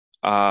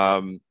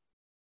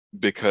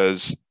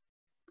 Because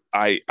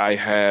I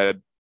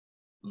had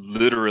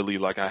literally,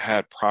 like, I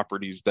had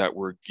properties that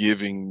were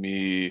giving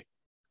me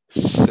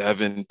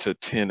 7 to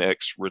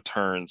 10x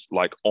returns,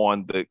 like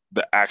on the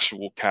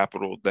actual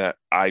capital that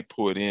I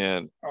put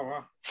in. Oh,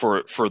 wow.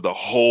 for the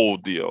whole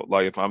deal.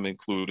 Like, if I'm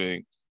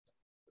including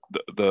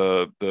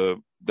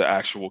the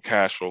actual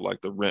cash flow,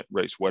 like the rent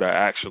rates, what I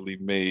actually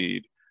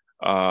made,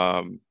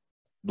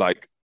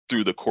 like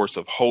through the course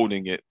of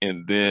holding it,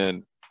 and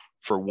then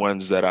for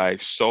ones that I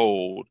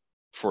sold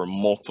for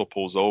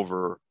multiples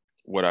over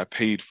what I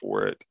paid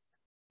for it,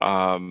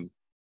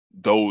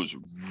 those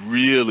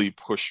really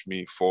pushed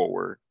me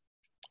forward.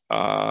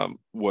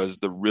 Was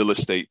the real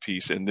estate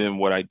piece. And then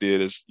what I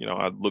did is,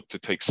 I looked to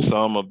take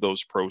some of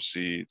those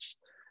proceeds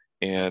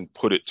and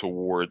put it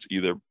towards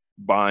either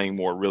buying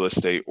more real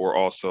estate or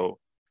also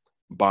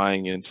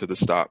buying into the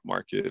stock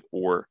market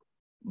or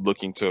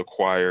looking to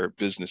acquire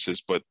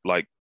businesses. But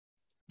like,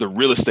 the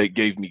real estate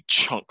gave me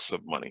chunks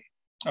of money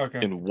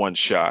in one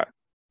shot,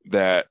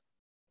 that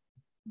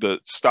the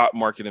stock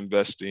market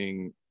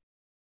investing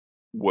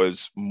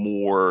was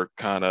more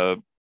kind of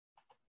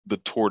the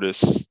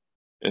tortoise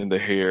and the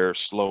hare,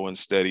 slow and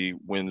steady,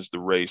 wins the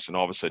race. And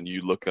all of a sudden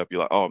you look up,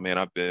 you're like, oh man,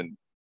 I've been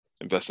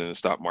investing in the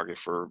stock market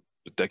for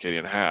a decade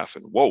and a half,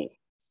 and whoa,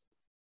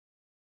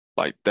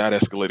 like that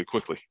escalated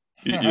quickly.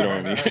 You know what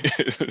I mean?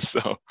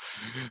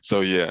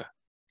 So yeah.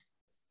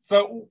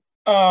 So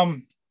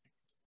I'll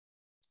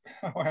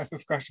ask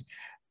this question.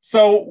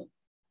 So,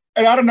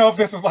 and I don't know if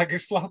this was like a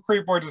slow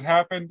creep or just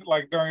happened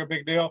like during a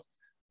big deal,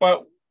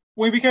 but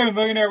when you became a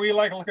millionaire, were you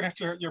like looking at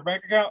your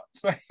bank account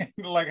saying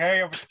like,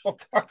 hey, I'm a total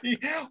party?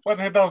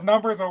 Wasn't it those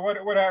numbers, or what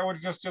was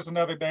just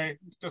another day,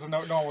 just a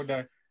normal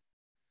day?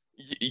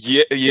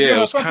 Yeah, You yeah. It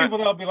know, was some kind. people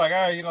they'll be like,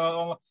 hey,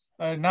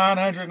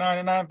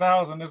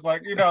 999,000. It's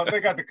like, they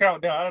got the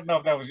countdown. I don't know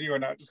if that was you or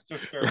not. Just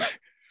curious.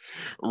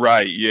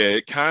 Right. Yeah.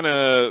 It kind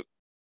of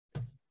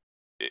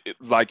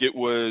like it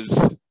was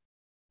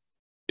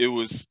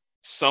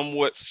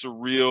somewhat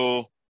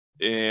surreal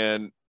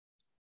and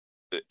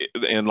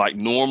like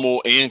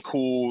normal and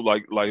cool.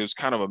 Like it was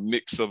kind of a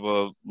mix of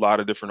a lot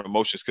of different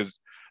emotions, because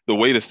the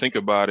way to think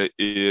about it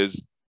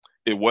is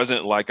it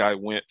wasn't like I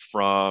went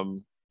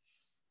from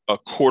a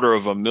quarter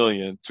of a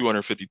million,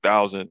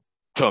 250,000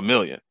 to a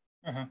million.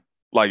 Uh-huh.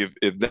 Like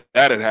if that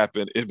had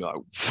happened, it'd be like,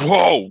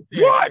 whoa,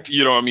 Yeah. what?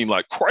 You know what I mean?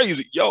 Like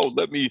crazy. Yo,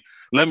 let me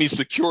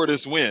secure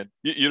this win.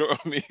 You know what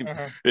I mean?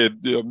 Uh-huh. And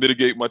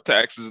mitigate my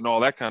taxes and all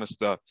that kind of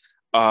stuff.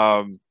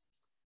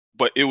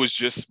 But it was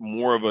just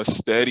more of a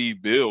steady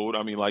build.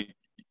 I mean, like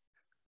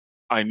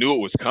I knew it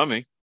was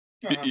coming.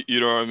 Uh-huh.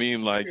 You know what I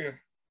mean? Like Yeah.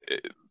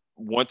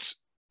 once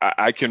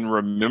I can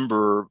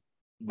remember,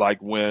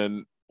 like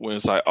when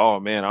it's like,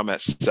 oh man, I'm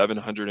at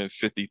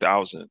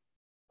 750,000.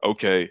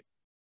 Okay,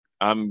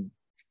 I'm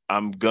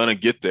I'm gonna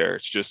get there.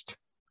 It's just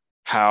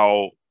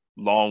how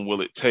long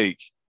will it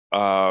take?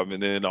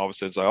 And then all of a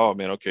sudden it's like, oh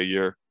man, okay,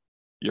 you're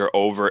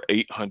over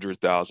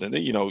 800,000.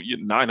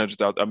 And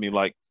 900,000. I mean,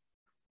 like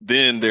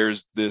then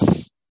there's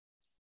this,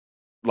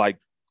 like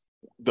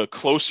the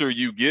closer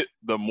you get,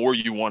 the more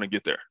you want to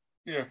get there.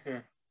 Yeah. Yeah.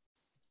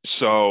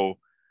 So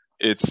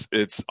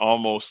it's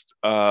almost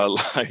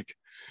like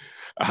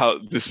how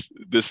this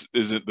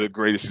isn't the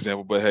greatest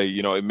example, but hey,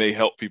 it may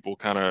help people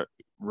kind of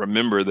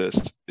remember this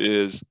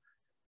is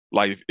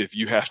like if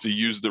you have to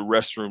use the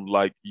restroom,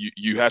 like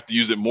you have to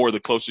use it more the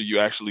closer you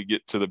actually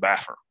get to the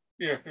bathroom.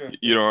 Yeah. Yeah.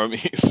 You know what I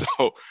mean?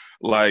 So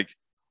like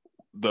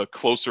the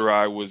closer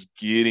I was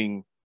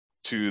getting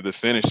to the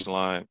finish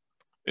line,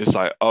 it's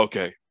like,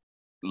 okay,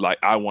 like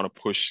I want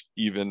to push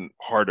even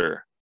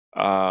harder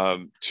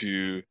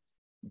to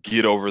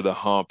get over the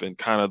hump, and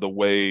kind of the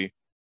way,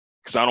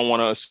 because I don't want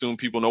to assume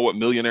people know what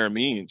millionaire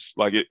means.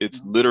 Like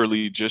it's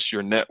literally just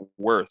your net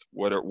worth.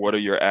 What are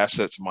your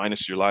assets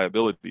minus your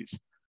liabilities?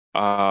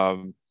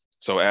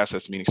 So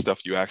assets meaning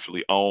stuff you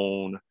actually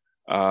own,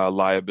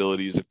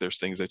 liabilities if there's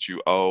things that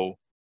you owe,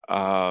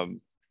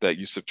 that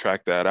you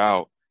subtract that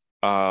out.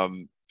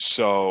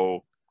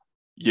 So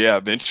yeah,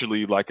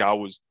 eventually, like I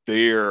was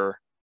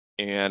there,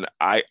 and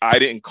I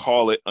didn't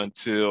call it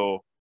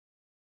until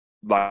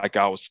like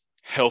I was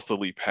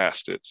healthily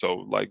past it. So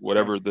like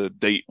whatever the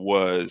date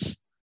was,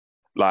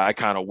 like I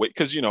kind of wait,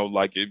 because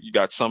like if you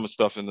got some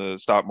stuff in the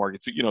stock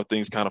market too,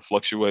 things kind of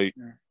fluctuate.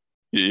 Yeah.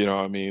 You know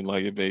what I mean?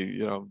 Like it may,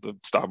 the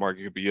stock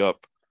market could be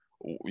up,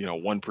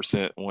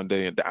 1% one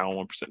day and down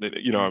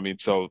 1%. You know what I mean?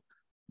 So,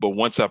 but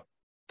once I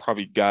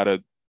probably got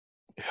a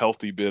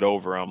healthy bit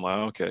over, I'm like,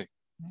 okay,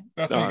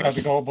 That's when no, you got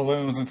the that's gold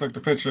balloons and took the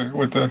picture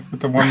with the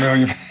 1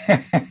 million.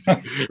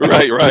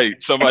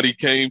 right. Somebody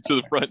came to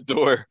the front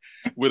door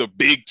with a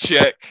big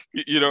check.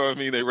 You know what I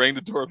mean? They rang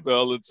the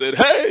doorbell and said,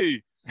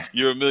 "Hey,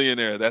 you're a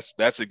millionaire."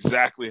 That's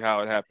exactly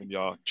how it happened,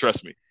 y'all.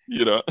 Trust me.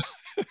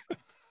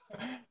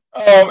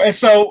 And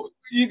so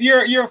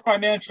you're a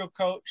financial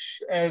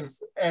coach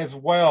as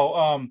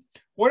well.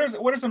 What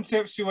are some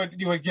tips you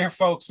would give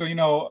folks?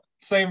 So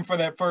saving for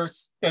that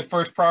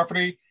first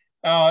property.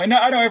 And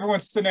I know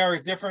everyone's scenario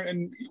is different.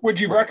 And would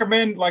you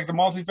recommend like the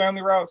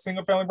multifamily route,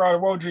 single family route, or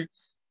what would you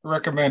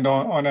recommend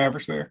on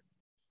average there?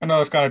 I know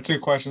it's kind of two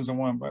questions in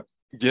one, but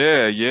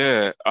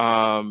Yeah.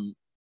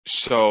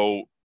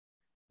 So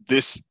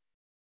this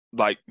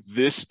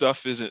this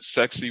stuff isn't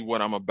sexy,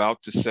 what I'm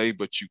about to say,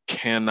 but you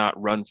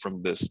cannot run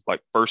from this.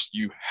 Like first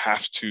you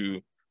have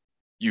to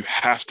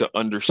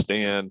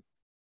understand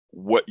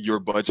what your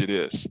budget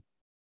is.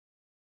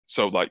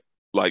 So like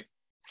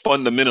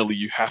fundamentally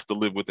you have to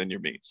live within your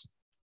means.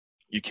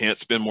 You can't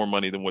spend more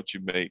money than what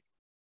you make.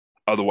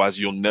 Otherwise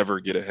you'll never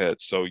get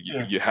ahead. So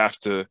yeah, you have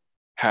to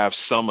have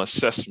some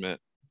assessment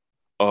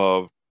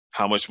of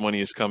how much money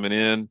is coming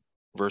in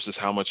versus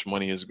how much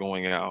money is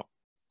going out,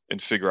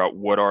 and figure out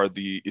what are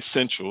the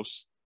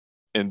essentials,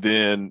 and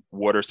then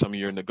what are some of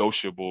your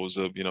negotiables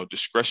of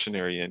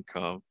discretionary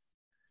income,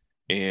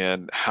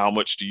 and how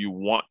much do you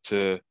want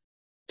to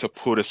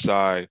put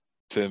aside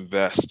to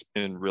invest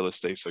in real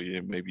estate. So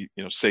you maybe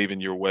saving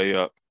your way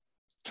up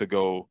to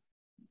go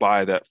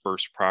buy that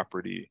first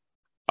property.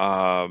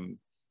 And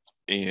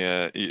what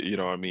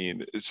I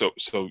mean? So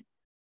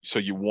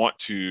you want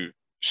to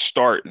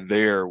start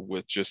there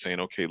with just saying,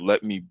 okay,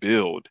 let me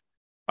build,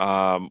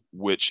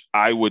 which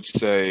I would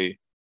say,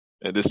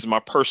 and this is my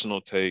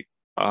personal take,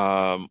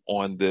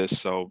 on this,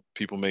 so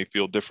people may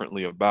feel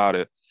differently about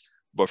it.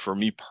 But for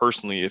me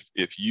personally,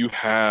 if you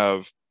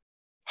have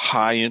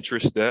high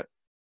interest debt,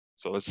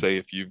 so let's say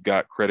if you've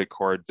got credit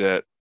card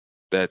debt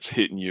that's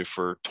hitting you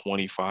for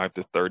 25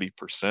 to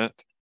 30%,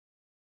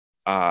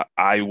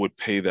 I would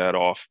pay that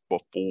off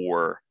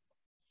before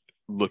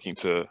looking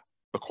to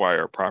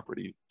acquire a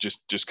property,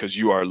 just because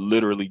you are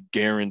literally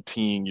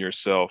guaranteeing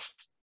yourself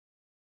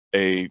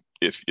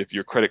if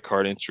your credit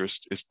card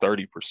interest is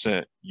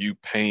 30%, you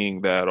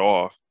paying that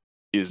off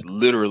is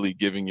literally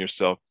giving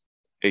yourself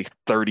a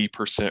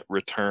 30%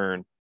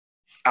 return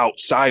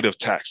outside of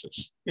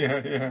taxes.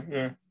 Yeah.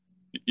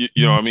 You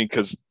know what I mean?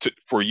 Because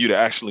for you to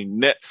actually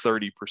net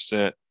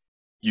 30%,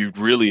 you'd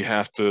really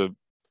have to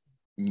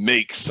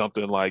make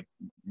something like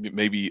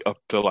maybe up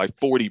to like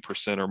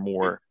 40% or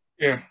more.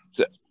 Yeah.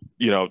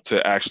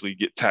 To actually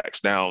get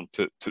taxed down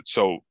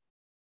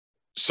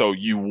so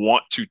you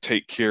want to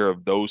take care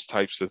of those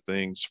types of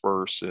things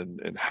first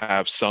and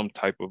have some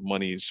type of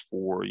monies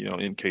for,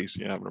 in case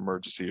you have an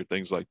emergency or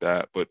things like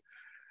that.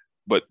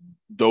 But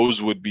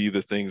those would be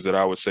the things that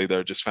I would say that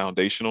are just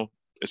foundational.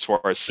 As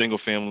far as single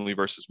family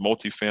versus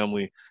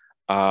multifamily,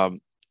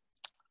 I'm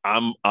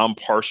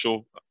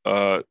partial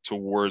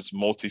towards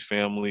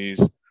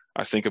multifamilies.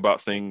 I think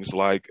about things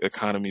like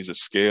economies of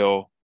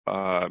scale,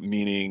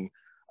 meaning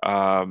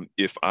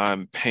if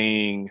I'm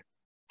paying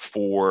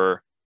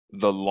for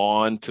the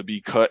lawn to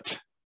be cut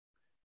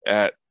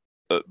at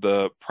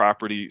the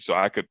property, so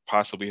I could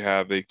possibly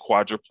have a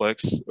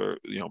quadruplex or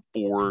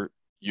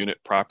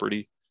 4-unit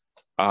property.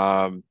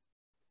 I've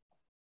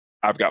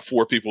got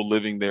 4 people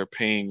living there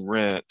paying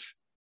rent,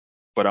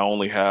 but I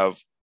only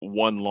have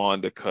 1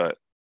 lawn to cut,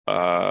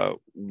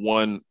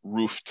 1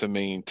 roof to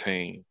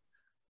maintain.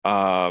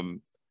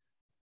 I'm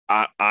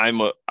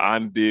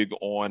big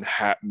on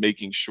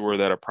making sure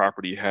that a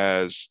property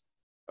has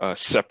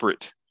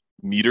separate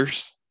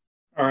meters.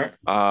 All right.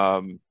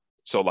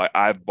 So like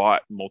I've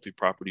bought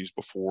multi-properties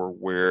before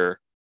where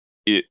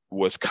it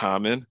was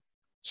common,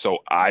 so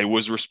I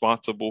was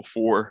responsible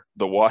for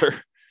the water.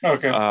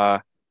 Okay.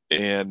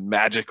 And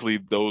magically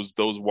those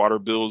water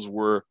bills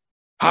were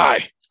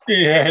high.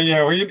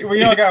 Yeah. Well, you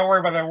don't got to worry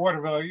about that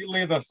water bill. You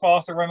leave the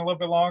faucet running a little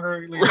bit longer.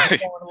 You leave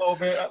it going a little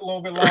bit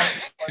longer.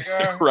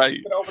 Like, right.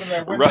 Opening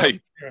that window. Right.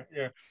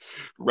 Yeah.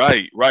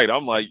 Right.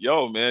 I'm like,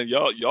 yo, man,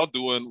 y'all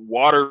doing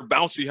water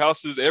bouncy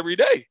houses every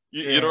day.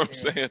 You know what I'm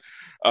saying?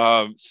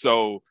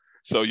 So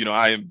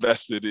I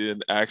invested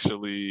in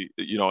actually,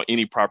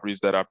 any properties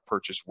that I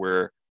purchased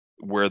where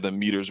the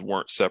meters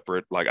weren't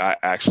separate. Like I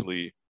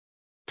actually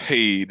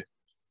paid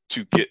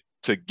to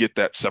get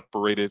that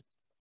separated,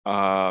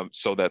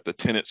 so that the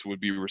tenants would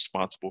be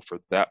responsible for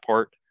that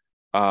part.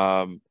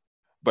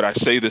 But I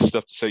say this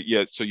stuff to say,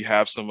 so you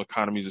have some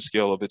economies of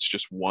scale if it's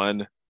just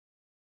one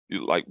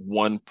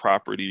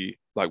property,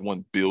 like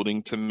one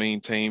building to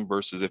maintain,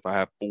 versus if I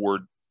have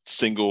 4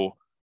 single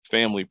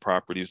family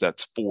properties,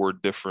 that's 4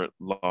 different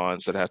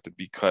lawns that have to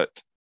be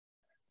cut.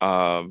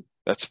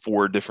 That's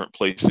 4 different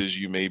places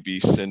you may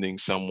be sending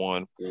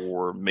someone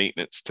for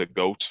maintenance to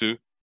go to,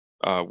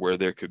 where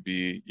there could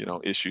be,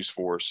 issues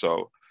for.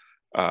 So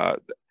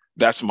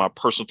that's my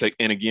personal take.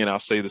 And again, I'll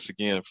say this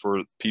again,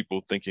 for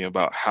people thinking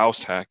about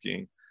house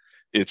hacking,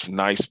 it's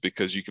nice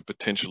because you could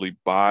potentially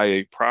buy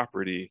a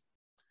property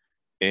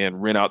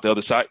and rent out the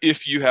other side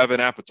if you have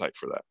an appetite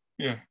for that.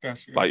 Yeah,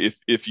 gotcha. Like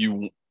if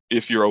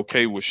you're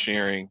okay with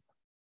sharing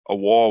a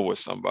wall with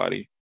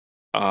somebody,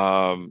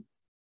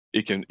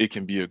 it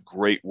can be a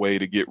great way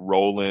to get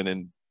rolling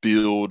and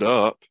build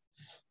up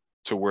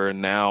to where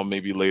now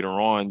maybe later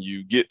on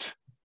you get,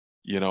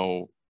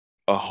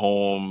 a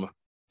home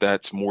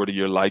that's more to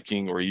your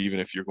liking, or even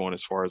if you're going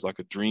as far as like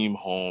a dream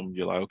home,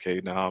 you're like, okay,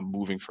 now I'm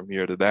moving from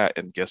here to that.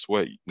 And guess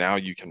what? Now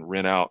you can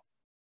rent out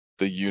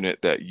the unit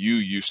that you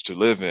used to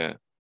live in.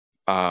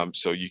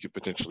 So you could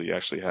potentially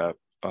actually have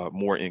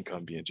more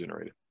income being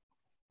generated.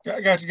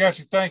 Got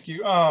you. Thank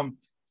you.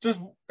 Just,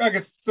 I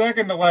guess,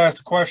 second to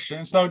last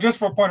question. So just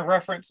for a point of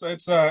reference,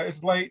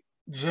 it's late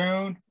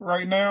June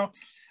right now.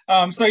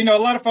 So, a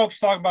lot of folks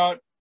talk about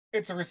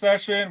it's a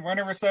recession, we're in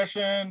a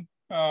recession.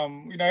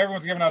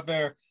 Everyone's giving out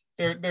their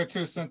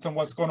 2 cents on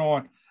what's going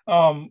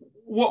on.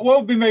 What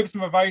would be maybe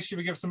some advice you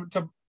would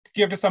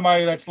give to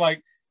somebody that's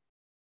like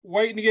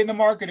waiting to get in the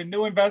market, a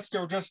new investor,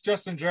 or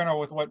just in general,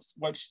 with what's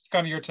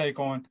kind of your take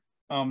on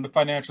the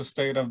financial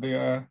state of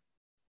the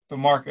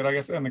market, I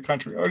guess, in the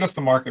country, or just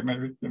the market,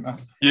 maybe,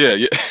 Yeah.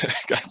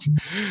 Gotcha.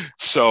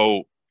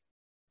 So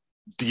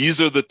these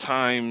are the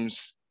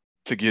times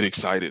to get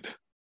excited.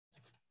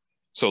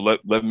 So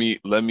let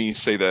me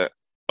say that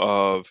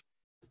of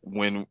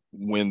when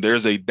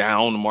there's a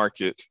down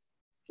market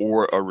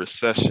or a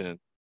recession,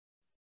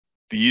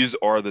 these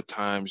are the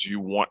times you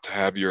want to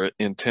have your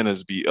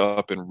antennas be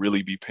up and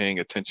really be paying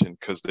attention,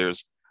 because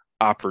there's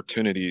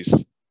opportunities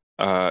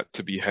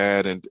to be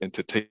had and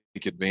to take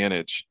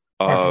advantage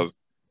of.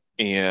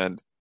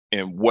 And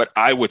what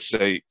I would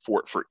say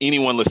for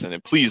anyone listening,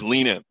 and please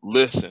lean in,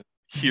 listen,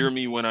 hear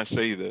me when I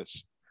say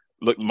this.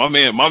 Look, my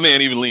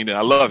man even leaned in.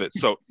 I love it.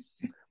 So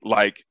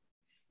like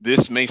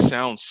this may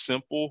sound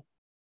simple,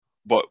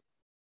 but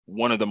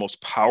one of the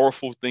most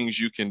powerful things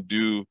you can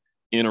do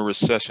in a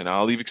recession,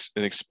 I'll even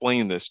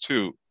explain this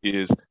too,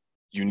 is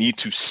you need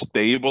to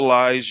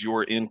stabilize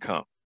your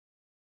income.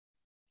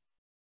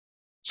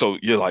 So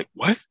you're like,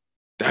 what?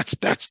 That's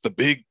the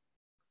big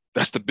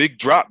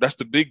drop. That's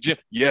the big jump.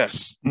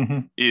 Yes,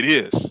 it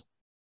is.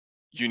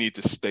 You need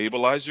to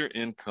stabilize your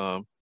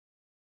income,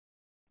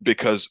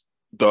 because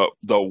the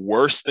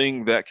worst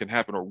thing that can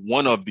happen, or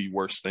one of the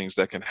worst things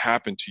that can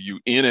happen to you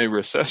in a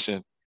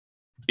recession,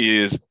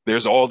 is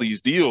there's all these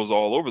deals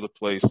all over the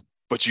place,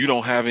 but you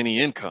don't have any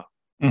income,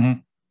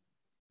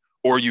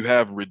 or you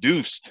have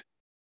reduced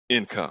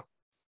income.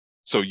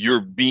 So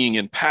you're being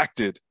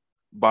impacted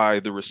by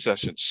the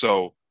recession.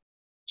 So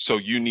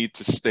you need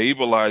to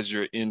stabilize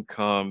your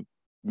income,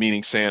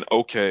 meaning saying,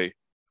 okay,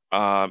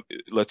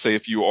 let's say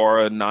if you are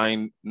a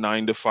nine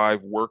to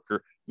five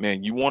worker,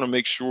 man, you want to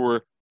make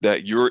sure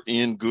that you're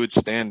in good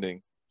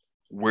standing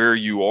where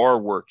you are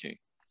working.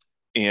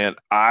 And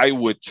I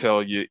would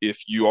tell you,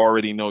 if you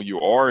already know you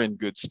are in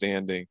good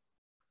standing,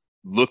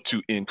 look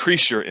to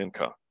increase your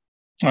income.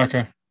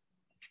 Okay.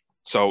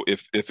 So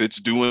if it's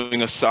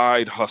doing a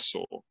side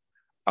hustle,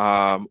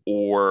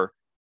 or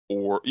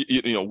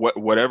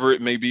whatever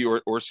it may be,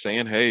 or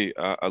saying, hey,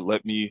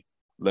 let me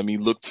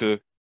look to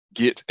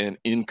get an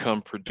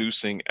income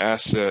producing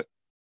asset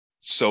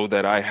so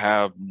that I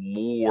have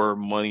more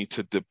money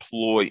to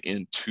deploy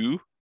into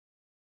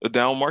the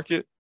down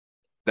market.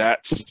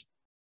 That's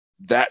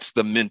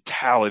the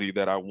mentality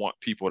that I want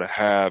people to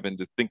have and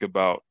to think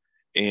about.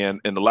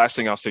 And the last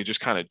thing I'll say, just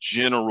kind of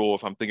general,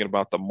 if I'm thinking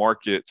about the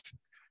market,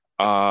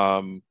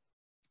 my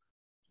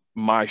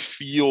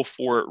feel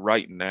for it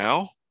right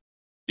now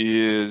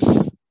is,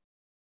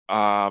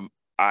 I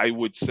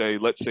would say,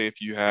 let's say if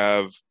you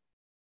have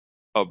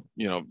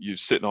you're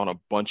sitting on a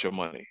bunch of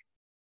money,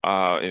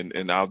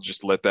 and I'll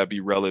just let that be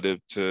relative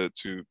to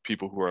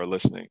people who are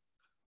listening.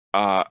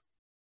 I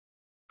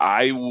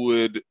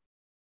would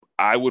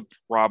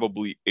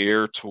probably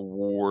err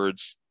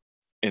towards,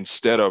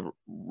 instead of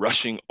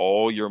rushing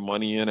all your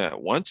money in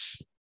at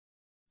once,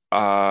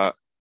 to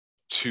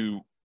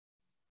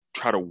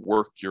try to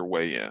work your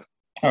way in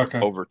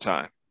over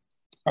time.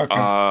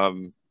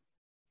 Okay.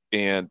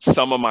 And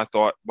some of my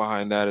thought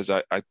behind that is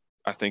I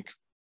think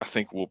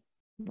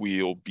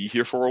we'll be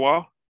here for a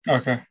while.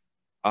 Okay.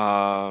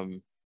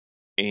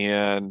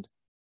 And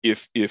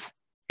if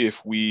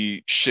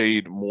we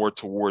shade more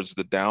towards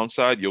the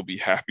downside, you'll be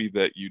happy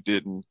that you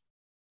didn't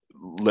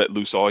let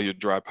loose all your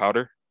dry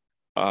powder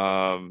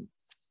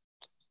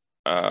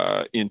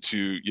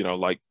into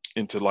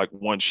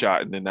one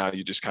shot, and then now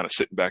you're just kind of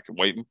sitting back and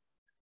waiting.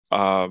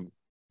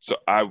 So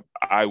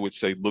I would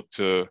say look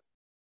to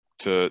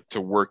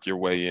work your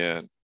way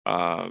in,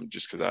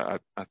 just because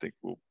I think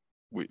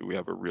we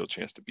have a real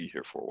chance to be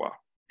here for a while.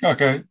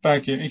 Okay,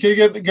 thank you. And can you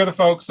give the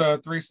folks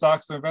 3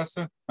 stocks to invest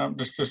in?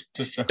 Just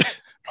joking.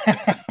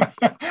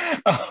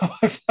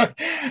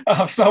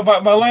 So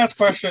my last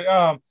question.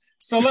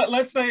 So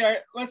let's say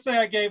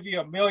I gave you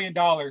 $1 million.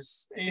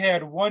 You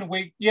had 1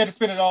 week. You had to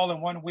spend it all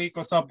in 1 week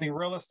on something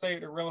real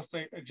estate or real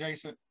estate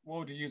adjacent. What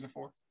would you use it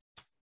for?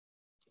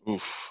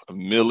 Oof, $1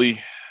 million.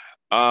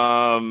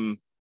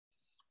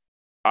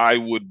 I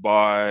would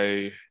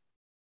buy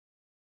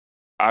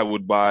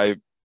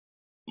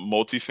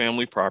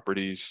multifamily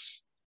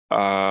properties.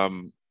 I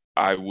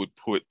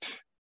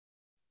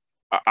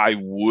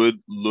would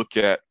look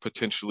at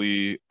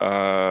potentially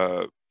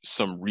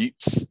some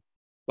REITs.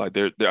 Like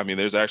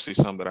there's actually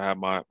some that I have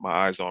my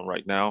eyes on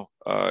right now.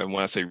 And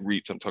when I say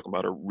REITs, I'm talking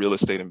about a real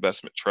estate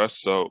investment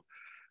trust. So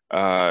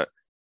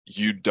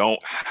you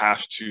don't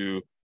have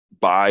to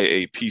buy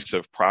a piece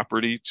of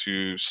property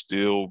to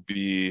still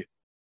be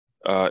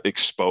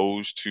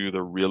exposed to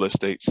the real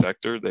estate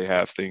sector. They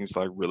have things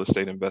like real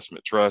estate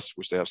investment trusts,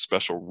 which they have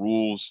special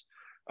rules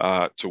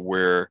to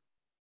where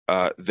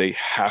they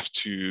have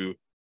to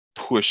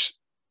push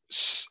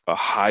a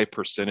high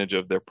percentage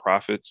of their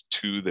profits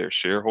to their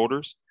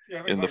shareholders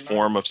in the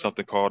form of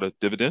something called a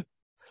dividend.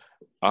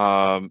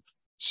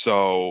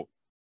 So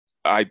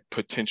I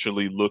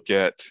potentially look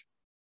at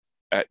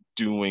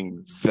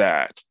doing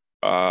that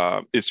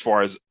as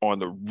far as on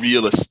the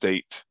real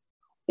estate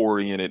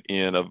oriented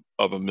end of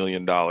 $1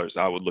 million.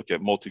 I would look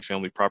at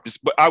multifamily properties,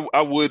 but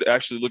I would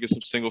actually look at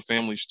some single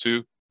families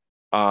too.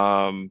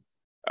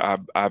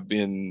 I've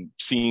been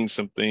seeing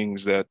some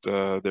things that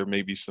there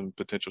may be some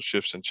potential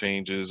shifts and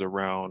changes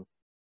around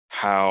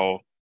how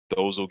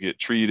those will get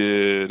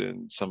treated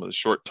and some of the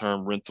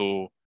short-term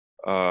rental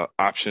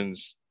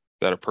options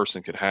that a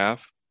person could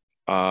have.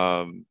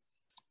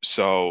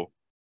 So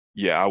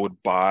yeah, I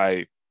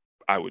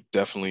would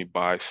definitely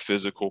buy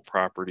physical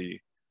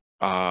property.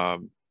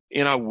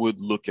 And I would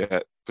look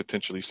at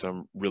potentially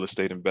some real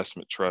estate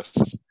investment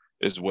trusts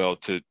as well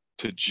to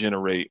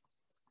generate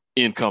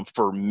income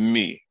for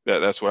me.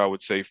 That's what I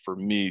would say for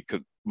me,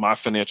 because my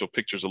financial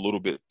picture is a little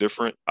bit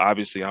different.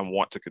 Obviously, I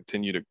want to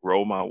continue to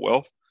grow my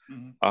wealth.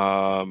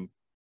 Mm-hmm.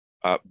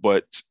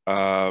 But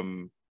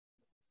I'm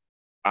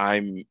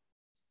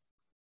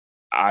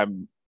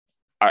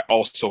I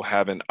also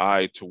have an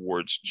eye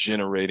towards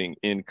generating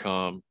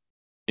income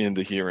in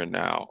the here and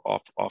now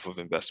off of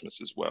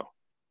investments as well.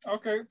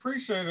 Okay,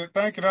 appreciate it.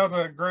 Thank you. That was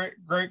a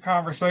great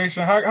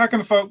conversation. How can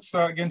the folks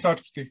get in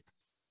touch with you?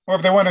 Or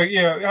if they want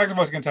to, how can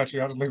folks get in touch with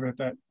you? I'll just leave it at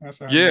that.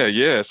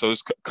 Yeah. So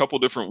it's a couple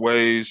different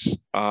ways.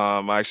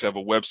 I actually have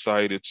a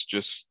website. It's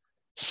just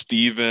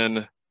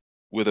Steven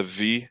with a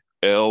V,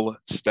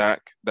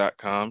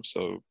 lstack.com.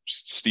 So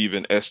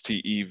Steven,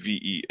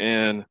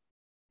 STEVEN,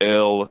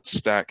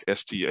 lstack,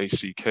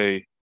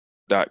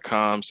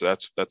 STACK.com. So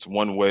that's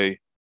one way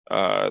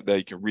that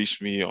you can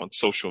reach me on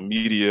social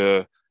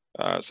media.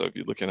 So if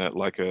you're looking at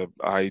like a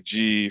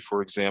IG,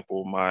 for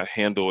example, my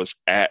handle is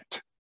at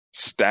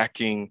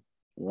stacking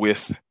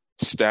with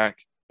Stack.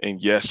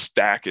 And yes,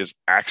 Stack is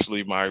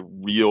actually my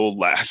real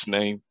last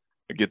name.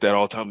 I get that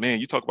all the time. Man,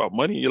 you talk about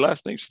money in your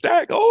last name,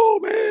 Stack. Oh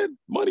man,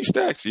 money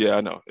stacks. Yeah,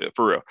 I know,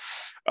 for real.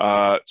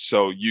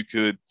 So you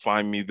could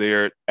find me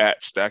there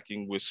at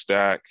Stacking with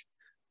Stack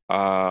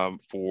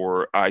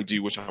for IG,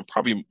 which I'm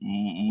probably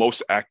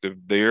most active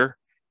there.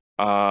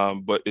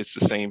 But it's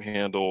the same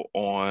handle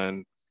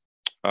on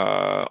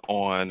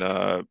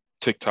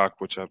TikTok,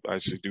 which I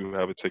actually do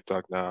have a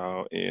TikTok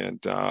now,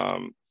 and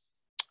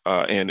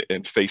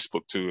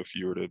Facebook too. If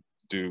you were to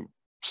do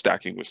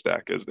Stacking with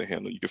Stack as the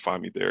handle, you can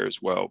find me there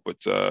as well.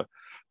 But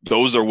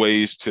those are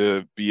ways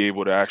to be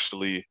able to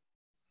actually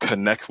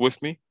connect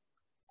with me,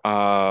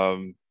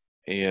 and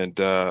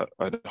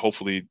I'd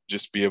hopefully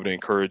just be able to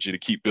encourage you to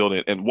keep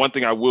building. And one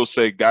thing I will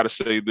say, got to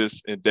say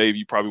this, and Dave,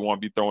 you probably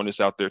want to be throwing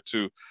this out there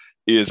too,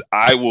 is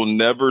I will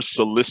never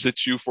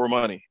solicit you for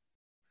money.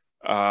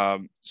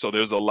 So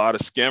there's a lot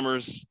of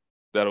scammers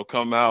that'll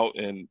come out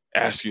and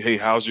ask you, hey,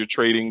 how's your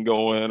trading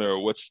going? Or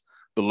what's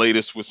the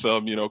latest with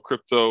some,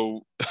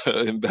 crypto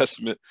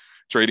investment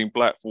trading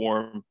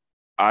platform?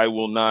 I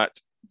will not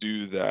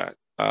do that.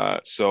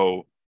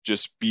 So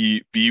just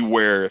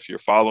beware if you're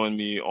following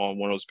me on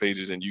one of those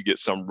pages and you get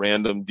some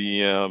random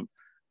DM,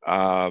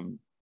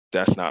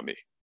 that's not me.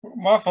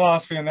 My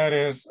philosophy in that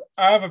is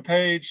I have a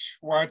page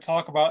where I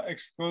talk about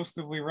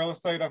exclusively real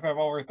estate. I have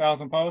over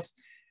 1,000 posts.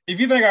 If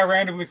you think I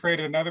randomly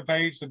created another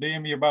page to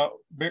DM me about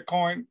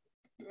Bitcoin,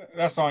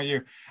 that's on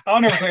you. I'll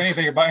never say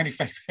anything about any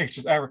fake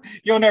pages ever.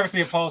 You'll never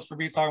see a post for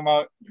me talking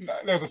about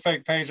there's a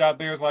fake page out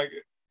there. It's like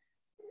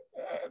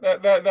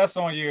that's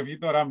on you. If you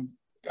thought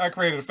I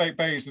created a fake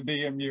page to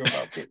DM you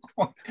about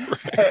Bitcoin.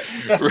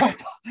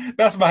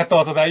 That's my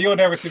thoughts on that. You'll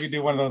never see me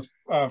do one of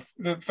those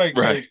fake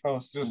page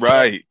posts.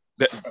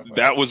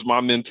 That was my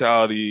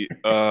mentality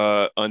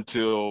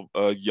until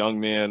a young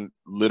man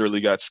literally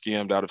got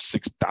scammed out of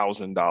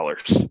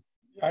 $6,000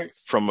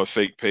 from a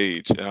fake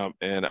page,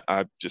 and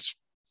I just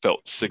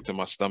felt sick to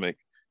my stomach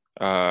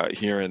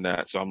hearing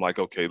that. So I'm like,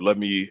 okay, let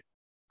me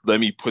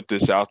put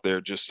this out there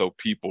just so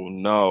people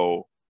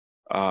know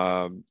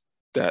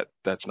that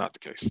that's not the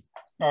case.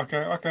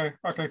 Okay,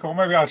 cool.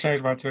 Maybe I'll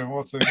change my tune.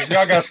 We'll see. If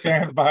y'all got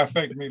scammed by a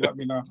fake me, let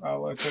me know.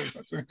 I'll change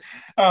my tune.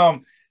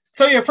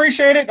 So yeah,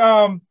 appreciate it.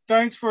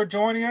 Thanks for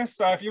joining us.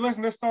 If you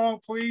listen to this song,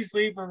 please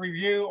leave a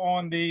review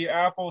on the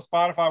Apple,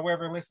 Spotify,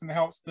 wherever you're listening. It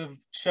helps the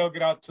show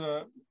get out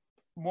to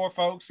more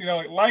folks.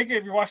 Like it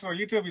if you're watching on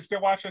YouTube, you're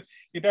still watching,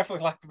 you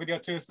definitely like the video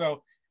too.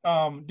 So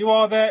do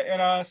all that,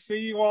 and see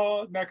you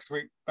all next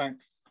week.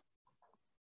 Thanks.